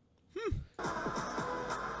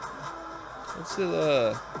 Let's see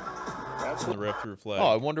the. That's the ref threw a flag. Oh,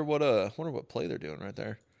 I wonder what play they're doing right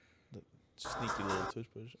there. Sneaky little tush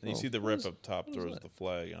push. And you see the ref up top throws the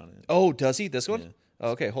flag on it. Oh, does he? This one? Yeah.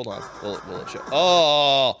 Oh, okay, hold on. Will it show?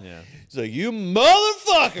 Oh, Yeah. He's like, you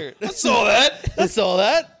motherfucker! I saw that. I saw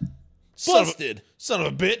that. Busted. Son of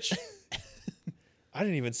a bitch. I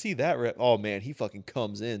didn't even see that rep. Oh man, he fucking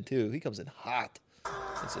comes in too. He comes in hot.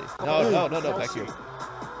 Let's see. No, back here.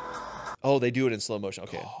 Oh, they do it in slow motion.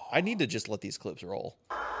 Okay, I need to just let these clips roll.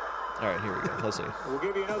 All right, here we go. Let's see. We'll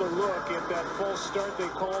give you another look at that false start they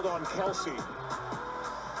called on Kelsey.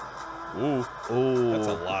 Ooh. Oh, That's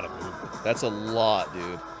a lot of movement. That's a lot,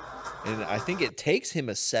 dude. And I think it takes him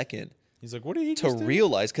a second He's like, what did he to just do?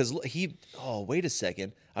 realize, because he. Oh, wait a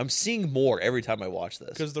second. I'm seeing more every time I watch this.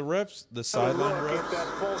 Because the refs, the sideline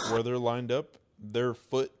refs, where they're lined up, their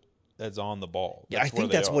foot that's on the ball. Yeah, I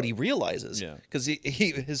think that's what he realizes. Yeah. Because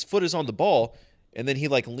his foot is on the ball, and then he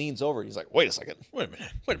like leans over. And he's like, "Wait a second. Wait a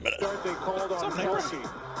minute. Wait a minute." Start they called on Kelsey.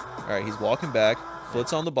 All right, he's walking back.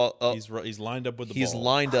 Foot's on the ball. Oh, He's lined up with the ball. he's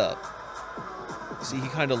lined up. See, he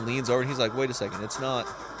kind of leans over, and he's like, "Wait a second. It's not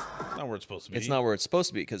where it's supposed to be. It's not where it's supposed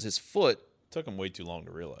to be because his foot Took him way too long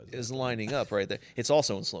to realize it. is lining up right there. It's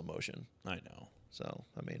also in slow motion. I know. So,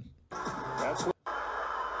 I mean, That's what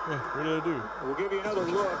What did I do? we'll give you another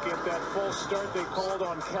look at that false start they called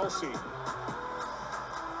on Kelsey.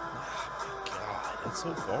 God, that's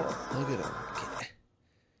so far. look at him.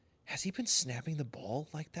 Has he been snapping the ball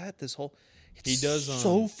like that this whole? He does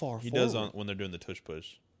so far. He forward. does on when they're doing the tush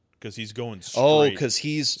push because he's going straight. Oh, because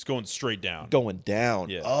he's going straight down. going down.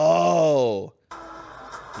 Yeah. Oh.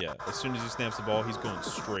 Yeah, as soon as he snaps the ball, he's going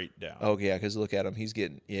straight down. Oh yeah, because look at him. He's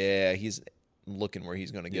getting. Yeah, he's looking where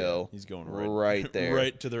he's going to go. He's going right there,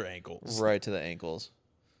 right to their ankles, right to the ankles.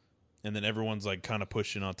 and then everyone's like kind of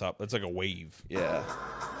pushing on top. That's like a wave. Yeah.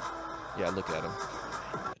 Yeah, look at him.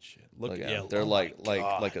 That shit. Look at yeah, him. They're oh like my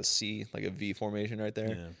God. a C, like a V formation right there.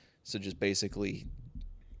 Yeah. So just basically,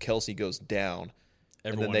 Kelsey goes down,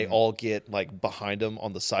 Everyone, and then they all get like behind him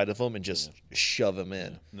on the side of him and just shove him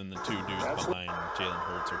in. And then the two dudes behind Jalen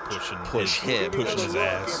Hurts are pushing him. pushing his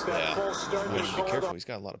ass. Yeah. Yeah. Wait, be careful. He's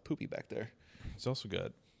got a lot of poopy back there. He's also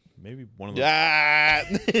got maybe one of those. Ah!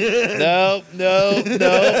 No.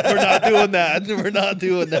 We're not doing that. We're not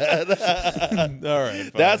doing that. All right,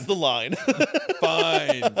 fine. That's the line.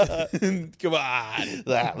 fine. Come on.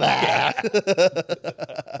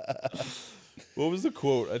 What was the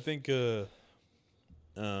quote? I think.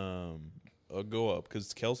 I'll go up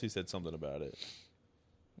because Kelsey said something about it.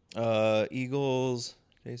 Eagles.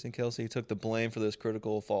 Jason Kelsey took the blame for this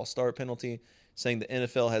critical false start penalty, saying the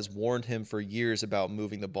NFL has warned him for years about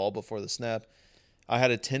moving the ball before the snap. I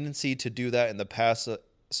had a tendency to do that in the past,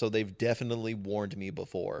 so they've definitely warned me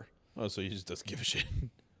before. Oh, so he just doesn't give a shit.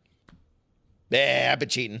 Yeah, I've been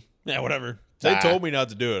cheating. Yeah, whatever. They told me not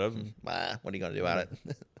to do it. What are you going to do about it?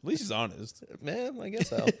 At least he's honest. Man, I guess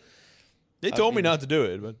so. They told me not to do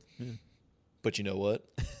it, but But you know what?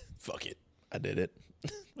 fuck it. I did it.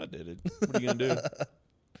 I did it. What are you gonna do?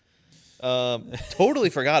 Totally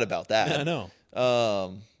forgot about that. Yeah, I know.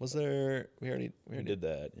 Was there? We already Did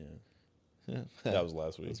that? Yeah, Yeah. that was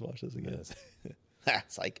last week. Let's watch this again. Yes. Ha,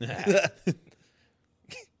 psych.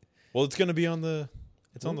 Well, it's gonna be on the.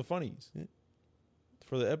 It's on the funnies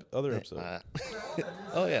for the other episode.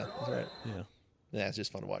 Oh yeah, that's right. Yeah, Yeah, it's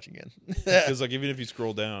just fun to watch again. because like even if you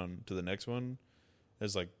scroll down to the next one,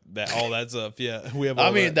 there's like that all that stuff. Yeah, we have. All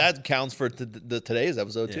I mean, that counts for the today's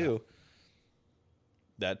episode Yeah. too.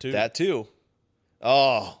 that too. That too.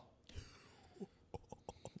 Oh.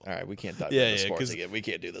 All right, we can't dive Yeah, into yeah, sports 'cause- again. We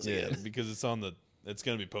can't do this yeah, again. because it's on the. It's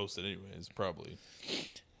gonna be posted anyways, probably.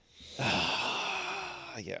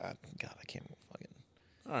 Yeah, God, I can't fucking.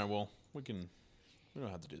 All right, well, we can. We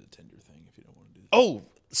don't have to do the Tinder thing if you don't want to do that. Oh,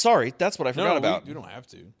 sorry, that's what I forgot about. You don't have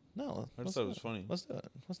to. No, I just thought it was funny. Let's do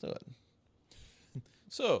it. Let's do it.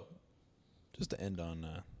 So, just to end on.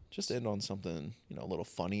 Just to end on something, a little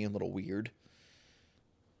funny and a little weird.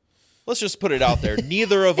 Let's just put it out there.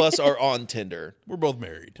 Neither of us are on Tinder. We're both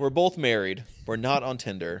married. We're both married. We're not on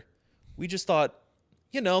Tinder. We just thought,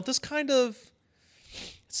 this kind of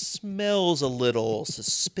smells a little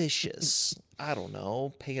suspicious. I don't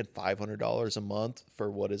know, paying $500 a month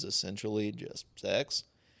for what is essentially just sex.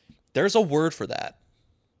 There's a word for that.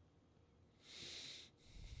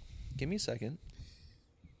 Give me a second.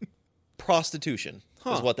 Prostitution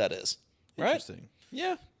is what that is. Right? Interesting.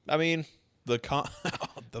 Yeah. I mean, The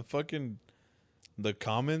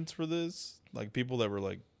comments for this, like people that were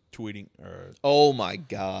like tweeting are oh my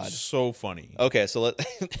God. so funny. Okay, so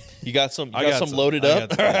you got some I got some some. loaded I up?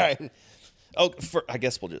 got some. All right. Oh, I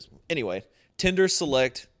guess we'll just anyway. Tinder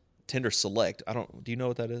Select. I don't. Do you know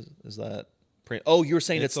what that is? Is that? Oh, you were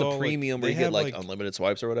saying it's the all, like, premium where they you get have, like like- unlimited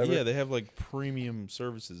swipes or whatever. Yeah, they have like premium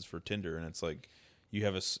services for Tinder, and it's like you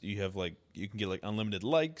have like you can get like unlimited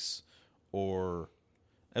likes, or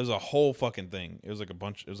it was a whole fucking thing. It was like a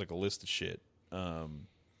bunch. It was like a list of shit.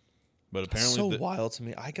 But It's apparently, so wild to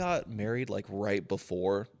me. I got married like right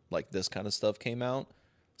before like this kind of stuff came out,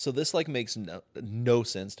 so this like makes no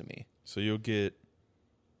sense to me. so you'll get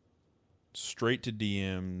straight to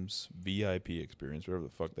DMs, VIP experience, whatever the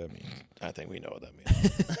fuck that means. I think we know what that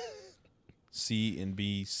means. See and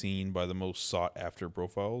be seen by the most sought after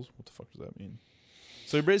profiles. What the fuck does that mean?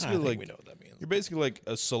 So you're basically I think like we know what that means. you're basically like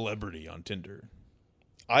a celebrity on Tinder.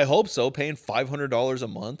 I hope so. Paying $500 a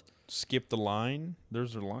month. Skip the line.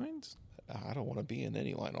 There's their lines. I don't want to be in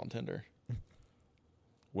any line on Tinder.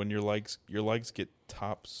 When your likes get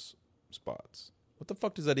spots. What the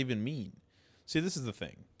fuck does that even mean? See, this is the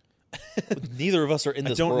thing. Neither of us are in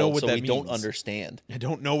this don't world, know what so that we don't means. understand. I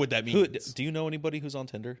don't know what that Who, means. do you know anybody who's on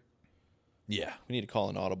Tinder? Yeah, We need to call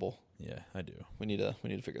an audible. yeah, I do. We need to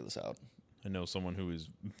figure this out. I know someone who is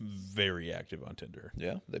very active on Tinder.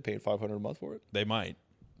 Yeah, they paid $500 a month for it. They might.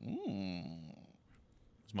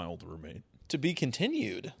 It's my old roommate. To be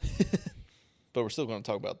continued. But we're still going to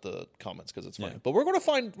talk about the comments because it's funny. Yeah. But we're going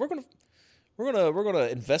to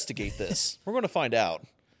investigate this. We're going to find out.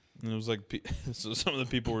 And it was like, so some of the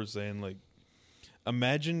people were saying like,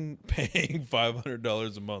 imagine paying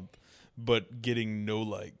 $500 a month, but getting no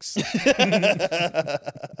likes.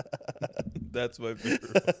 That's my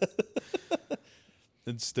favorite.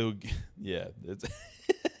 It's still, yeah. It's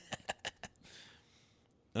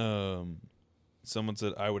someone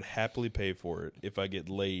said I would happily pay for it if I get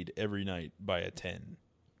laid every night by a 10.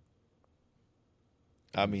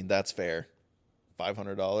 I mean, that's fair.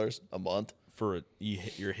 $500 a month. For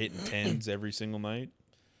you're hitting 10s every single night.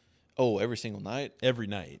 Oh, every single night? Every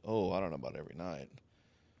night. Oh, I don't know about every night.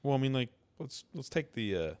 Well, I mean, like let's take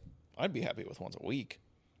the. I'd be happy with once a week.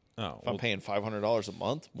 Oh, If I'm paying $500 a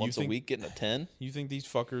month, once a think- week, getting a 10. You think these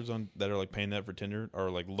fuckers that are like paying that for Tinder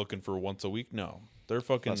are like looking for once a week? No, they're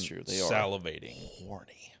fucking That's true. They are. salivating.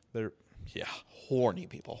 Horny. They're Horny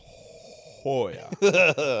people. oh yeah.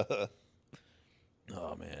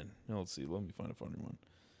 Oh man, now, let's see. Let me find a funny one.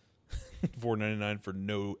 $4.99 for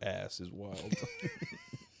no ass is wild.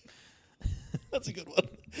 That's a good one.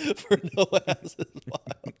 For no ass is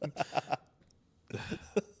wild.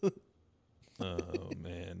 Oh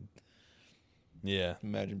man, yeah.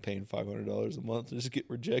 Imagine paying $500 a month to just get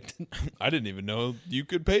rejected. I didn't even know you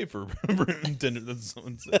could pay for Tinder. That's what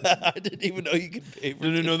someone said. I didn't even know you could pay for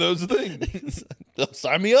Didn't know that was a thing.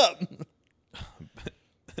 Sign me up.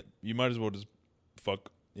 You might as well just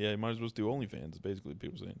fuck. Yeah, you might as well just do OnlyFans. Is basically what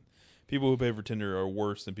people saying. People who pay for Tinder are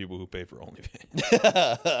worse than people who pay for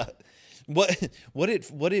OnlyFans. What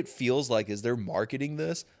it feels like is they're marketing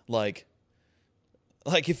this like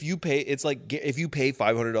if you pay, it's like if you pay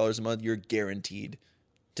 $500 a month, you're guaranteed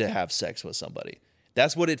to have sex with somebody.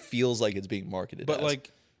 That's what it feels like it's being marketed But as.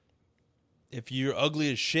 like, if you're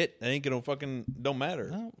ugly as shit, that ain't gonna fucking don't matter.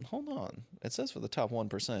 No, hold on. It says for the top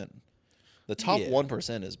 1%. The top Yeah.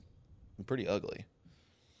 1% is pretty ugly.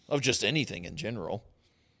 Of just anything in general.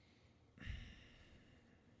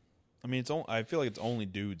 I mean, I feel like it's only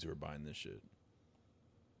dudes who are buying this shit.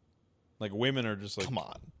 Like women are just like, Come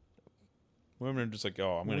on. women are just like,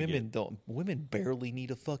 oh, I'm gonna Women barely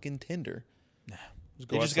need a fucking Tinder. just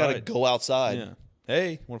They go just gotta outside. go outside. Yeah.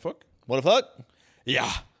 Hey, wanna fuck? What the fuck?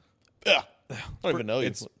 Yeah. Yeah. I don't even know you.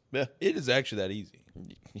 It's- Yeah. It is actually that easy.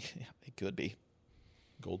 Yeah, it could be.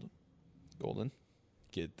 Golden.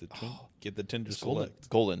 Get the Tinder Select.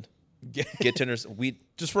 Golden. Get Tinder's.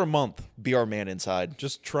 Just for a month. Be our man inside.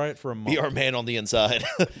 Just try it for a month. Be our man on the inside.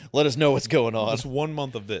 Let us know what's going on. Just 1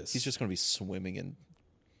 month of this. He's just going to be swimming in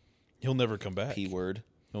He'll never come back. P word.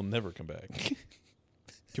 He'll never come back.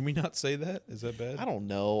 Can we not say that? Is that bad? I don't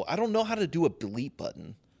know. I don't know how to do a delete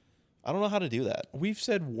button. I don't know how to do that. We've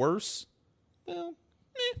said worse. Well,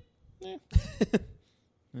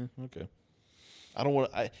 Okay. I don't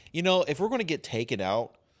want to. If we're going to get taken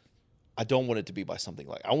out, I don't want it to be by something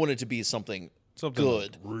like. I want it to be something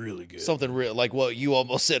good, really good. something real, like what you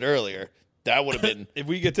almost said earlier. That would have been. If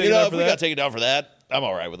we get taken out if for we that, got taken down for that, I'm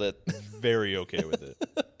all right with it. very okay with it.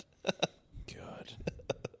 God,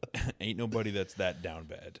 ain't nobody that's that down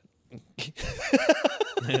bad.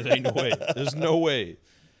 There ain't no way. There's no way.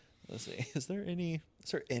 Let's see. Is there any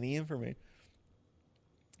information?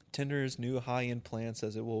 Tinder's new high-end plan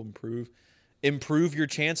says it will improve your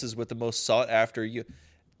chances with the most sought after you.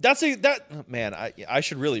 Man, I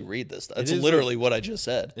should really read this. That's literally what I just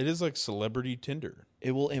said. It is like celebrity Tinder.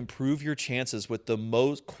 It will improve your chances with the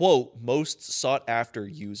most, quote, most sought after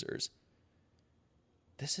users.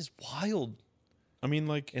 This is wild. I mean,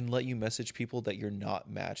 like, and let you message people that you're not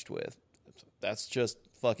matched with. That's just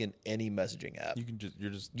fucking any messaging app.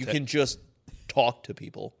 You can just talk to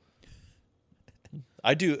people.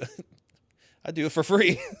 I do it for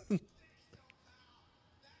free.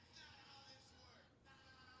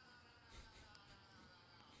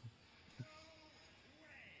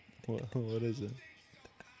 What is it?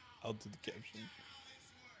 I'll do the caption.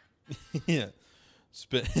 Yeah.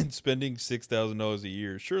 Spending $6,000 a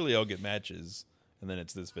year. Surely I'll get matches. And then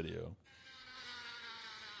it's this video.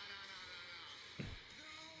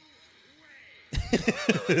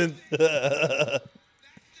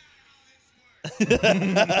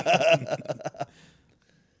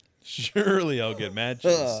 Surely I'll get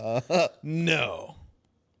matches. No,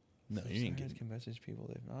 you didn't get. Can message people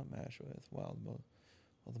they've not matched with. Wow,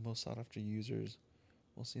 all the most sought after users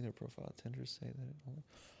will see their profile. Tenders say that it only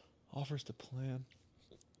offers the plan.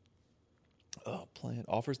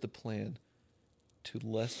 Offers the plan to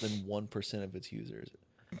less than 1% of its users.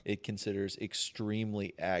 It considers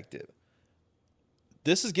extremely active.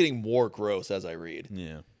 This is getting more gross as I read.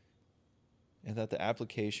 Yeah. And that the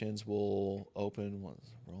applications will open on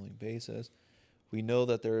a rolling basis. We know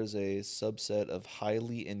that there is a subset of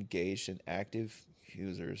highly engaged and active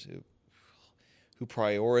users who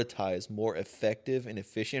prioritize more effective and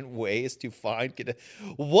efficient ways to find.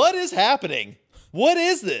 What is happening? What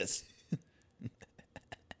is this?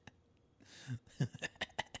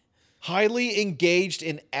 Highly engaged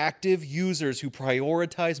and active users who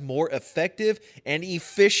prioritize more effective and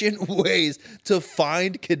efficient ways to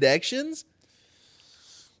find connections?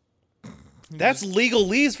 That's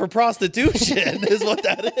legalese for prostitution is what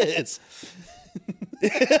that is.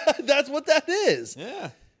 That's what that is. Yeah.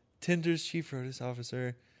 Tinder's chief notice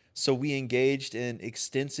officer. So we engaged in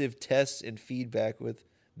extensive tests and feedback with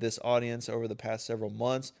this audience over the past several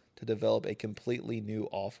months to develop a completely new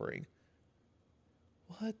offering.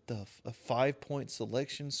 What the? A 5-point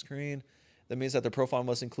selection screen? That means that the profile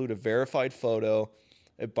must include a verified photo,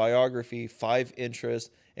 a biography, 5 interests,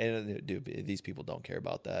 and dude, these people don't care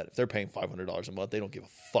about that. If they're paying $500 a month, they don't give a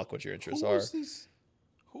fuck what your interests are.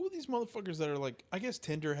 Who are these motherfuckers that are like? I guess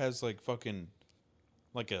Tinder has like fucking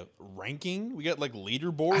like a ranking. We got like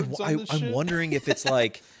leaderboards on this shit. I'm wondering if it's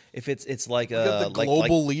like it's like the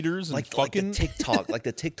global leaders and like fucking the TikTok like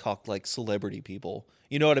the TikTok like celebrity people.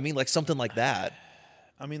 You know what I mean? Like something like that.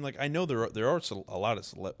 I mean, like I know there are a lot of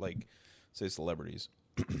celebrities,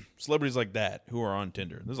 celebrities like that who are on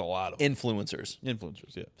Tinder. There's a lot of them. Influencers,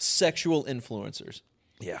 yeah, sexual influencers.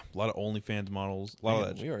 Yeah, a lot of OnlyFans models. A lot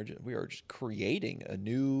of that. We are just creating a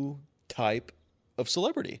new type of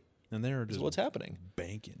celebrity, and they're just what's happening.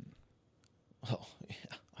 Banking. Oh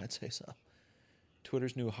yeah, I'd say so.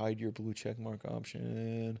 Twitter's new hide your blue checkmark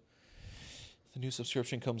option. The new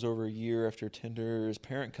subscription comes over a year after Tinder's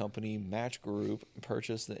parent company, Match Group,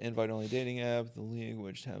 purchased the invite-only dating app, The League,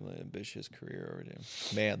 which had an ambitious career already.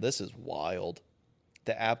 Man, this is wild.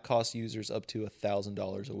 The app costs users up to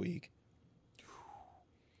 $1,000 a week.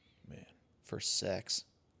 Man. For sex.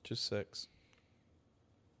 Just sex.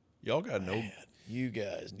 Y'all got no... You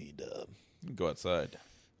guys need to... Go outside.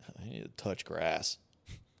 I need to touch grass.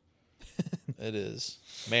 It is...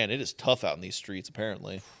 Man, it is tough out in these streets,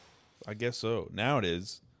 apparently. I guess so. Now it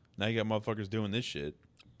is. Now you got motherfuckers doing this shit.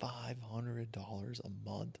 $500 a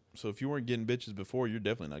month. So if you weren't getting bitches before, you're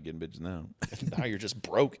definitely not getting bitches now. Now you're just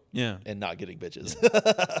broke. Yeah. And not getting bitches.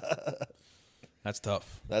 Yeah. That's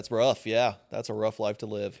tough. That's rough, yeah. That's a rough life to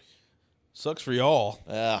live. Sucks for y'all.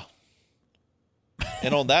 Yeah.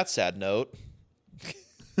 And on that sad note...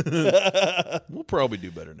 We'll probably do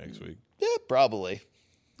better next week. Yeah, probably.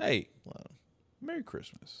 Hey. Merry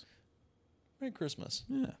Christmas. Merry Christmas.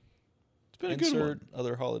 Yeah. It's been a Insert good one.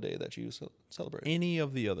 other holiday that you celebrate. Any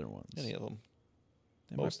of the other ones. Any of them.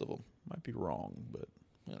 Most of them. Might be wrong, but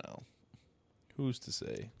you know, who's to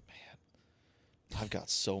say? Man, I've got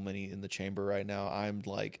so many in the chamber right now. I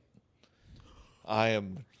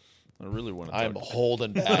really want to. I'm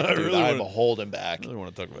holding back, dude. I'm holding back. I really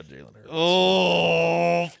want to talk about Jalen Hurts.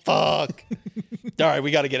 Oh fuck! All right, we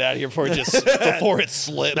got to get out of here before it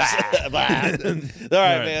slips. All right,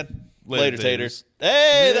 man. Later, taters.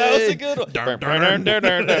 Hey, that was a good one.